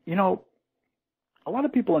lot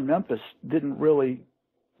of people in Memphis didn't really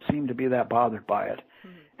seem to be that bothered by it.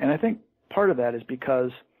 Mm-hmm. And I think part of that is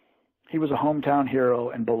because he was a hometown hero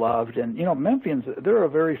and beloved. And, Memphians, they're a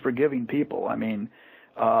very forgiving people. I mean,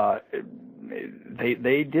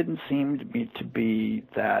 they didn't seem to be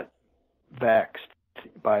that vexed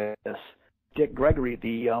by this. Dick Gregory,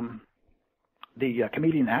 the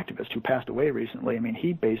comedian activist who passed away recently, I mean,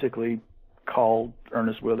 he basically called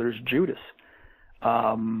Ernest Withers Judas.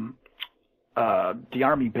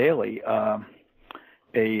 DeArmey Bailey,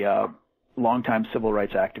 a longtime civil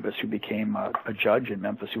rights activist who became a judge in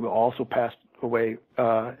Memphis, who also passed away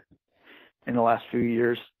in the last few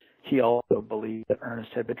years, he also believed that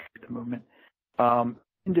Ernest had betrayed the movement.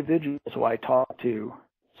 Individuals who I talked to,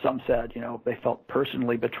 some said, they felt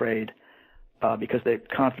personally betrayed because their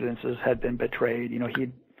confidences had been betrayed.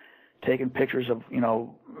 He'd taken pictures of,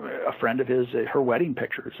 a friend of his, her wedding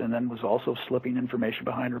pictures, and then was also slipping information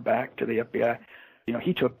behind her back to the FBI.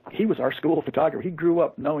 He was our school photographer. He grew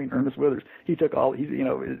up knowing Ernest Withers. He took all,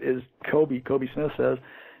 as Kobe Smith says,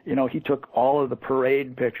 he took all of the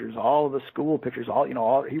parade pictures, all of the school pictures,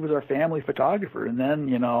 he was our family photographer. And then,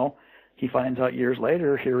 he finds out years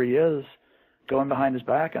later, here he is going behind his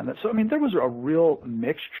back on that. So, I mean, there was a real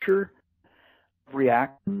mixture of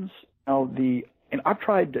reactions. And I've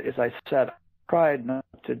tried to, as I said, not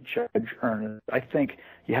to judge Ernest. I think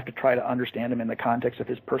you have to try to understand him in the context of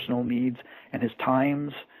his personal needs and his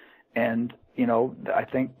times. And, I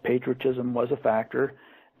think patriotism was a factor.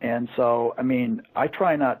 And so, I mean, I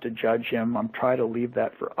try not to judge him. I'm trying to leave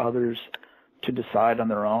that for others to decide on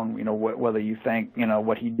their own, whether you think,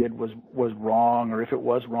 what he did was wrong, or if it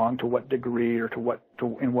was wrong, to what degree, or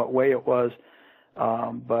in what way it was.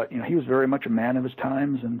 But, he was very much a man of his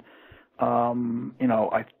times. And,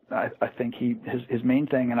 I think his main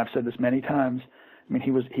thing, and I've said this many times, I mean,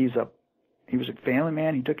 he was a family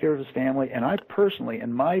man. He took care of his family. And I personally,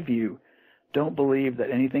 in my view, don't believe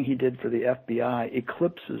that anything he did for the FBI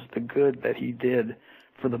eclipses the good that he did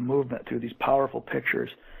for the movement through these powerful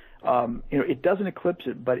pictures. It doesn't eclipse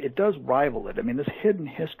it, but it does rival it. I mean, this hidden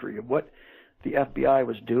history of what the FBI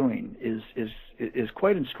was doing is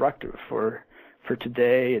quite instructive for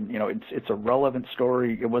today. And, it's a relevant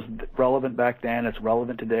story. It was relevant back then. It's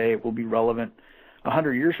relevant today. It will be relevant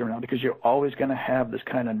 100 years from now, because you're always going to have this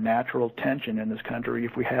kind of natural tension in this country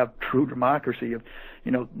if we have true democracy of,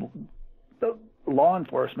 the law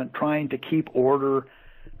enforcement trying to keep order,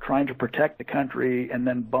 trying to protect the country, and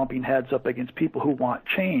then bumping heads up against people who want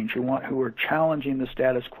change, who are challenging the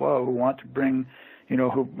status quo, who want to bring,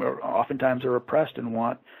 who oftentimes are oppressed and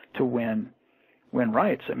want to win. win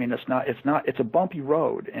rights. I mean, it's a bumpy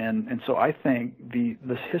road, and so I think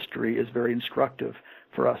this history is very instructive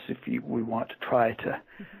for us if we want to try to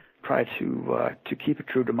keep a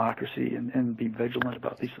true democracy and be vigilant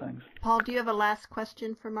about these things. Paul, do you have a last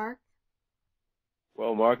question for Marc?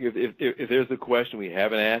 Well, Marc, if there's a question we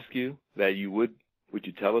haven't asked you that you would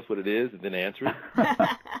you tell us what it is and then answer it?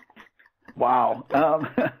 Wow.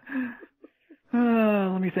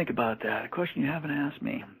 Let me think about that. A question you haven't asked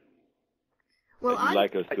me. Well,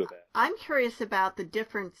 I'm curious about the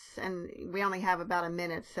difference, and we only have about a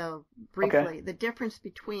minute, so briefly, okay. The difference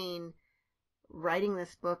between writing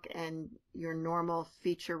this book and your normal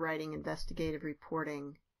feature writing investigative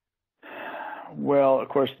reporting. Well, of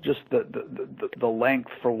course, just the length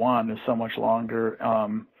for one is so much longer.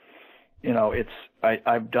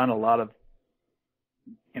 I've done a lot of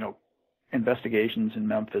investigations in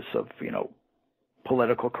Memphis of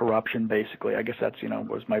political corruption, basically. I guess that's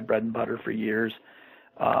was my bread and butter for years.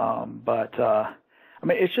 But I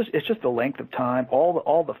mean, it's just the length of time,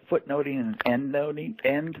 all the footnoting and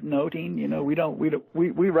end noting.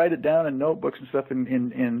 We write it down in notebooks and stuff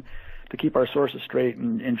in to keep our sources straight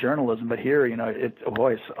in journalism. But here, it's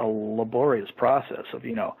a laborious process of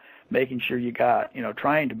making sure you got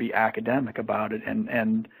trying to be academic about it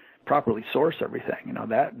and properly source everything.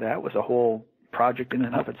 That was a whole project in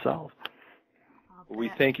and of itself. We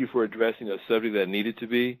thank you for addressing a subject that needed to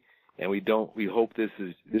be, and we hope this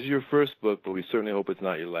is your first book, but we certainly hope it's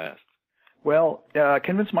not your last. Well,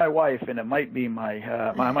 convince my wife, and it might be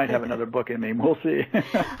I might have another book in me. We'll see.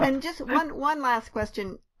 And just one last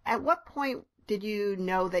question. At what point did you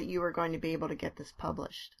know that you were going to be able to get this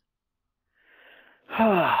published?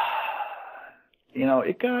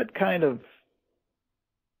 It got kind of,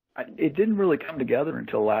 it didn't really come together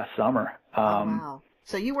until last summer. Wow.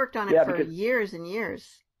 So you worked on it for years and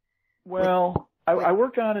years. Well, I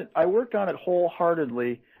worked on it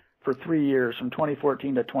wholeheartedly for 3 years, from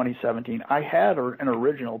 2014 to 2017. I had an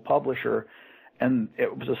original publisher, and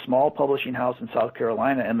it was a small publishing house in South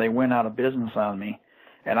Carolina, and they went out of business on me.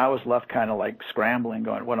 And I was left kind of like scrambling,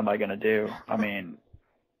 going, what am I going to do? I mean,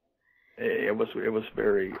 it was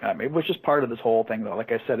very, it was just part of this whole thing, though.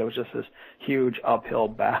 Like I said, it was just this huge uphill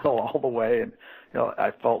battle all the way. And,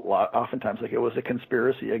 I felt oftentimes like it was a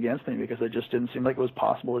conspiracy against me because it just didn't seem like it was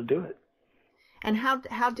possible to do it. And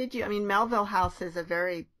how did you, Melville House is a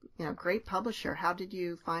very, great publisher. How did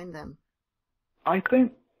you find them? I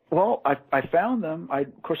think, well, I found them.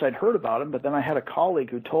 Of course, I'd heard about them, but then I had a colleague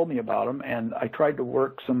who told me about them, and I tried to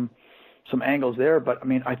work some angles there. But,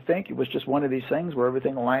 I think it was just one of these things where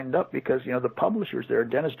everything lined up because, the publishers there,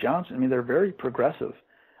 Dennis Johnson, they're very progressive.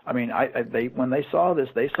 When they saw this,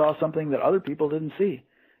 they saw something that other people didn't see.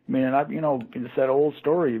 It's that old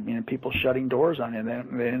story, people shutting doors on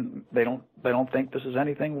you. They don't think this is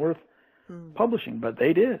anything worth publishing, but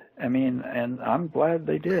they did. And I'm glad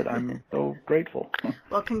they did. I'm so grateful.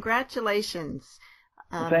 Well, congratulations.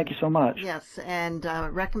 Thank you so much. Yes, and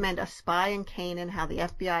recommend A Spy in Canaan, How the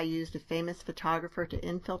FBI Used a Famous Photographer to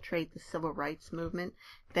Infiltrate the Civil Rights Movement.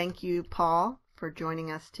 Thank you, Paul, for joining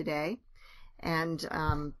us today. And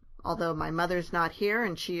although my mother's not here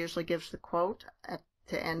and she usually gives the quote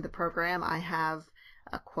to end the program, I have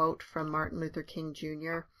a quote from Martin Luther King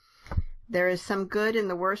Jr. There is some good in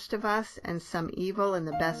the worst of us and some evil in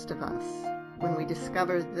the best of us. When we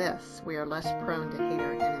discover this, we are less prone to hate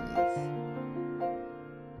our enemies.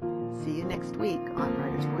 See you next week on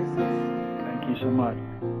Writers' Voices. Thank you so much.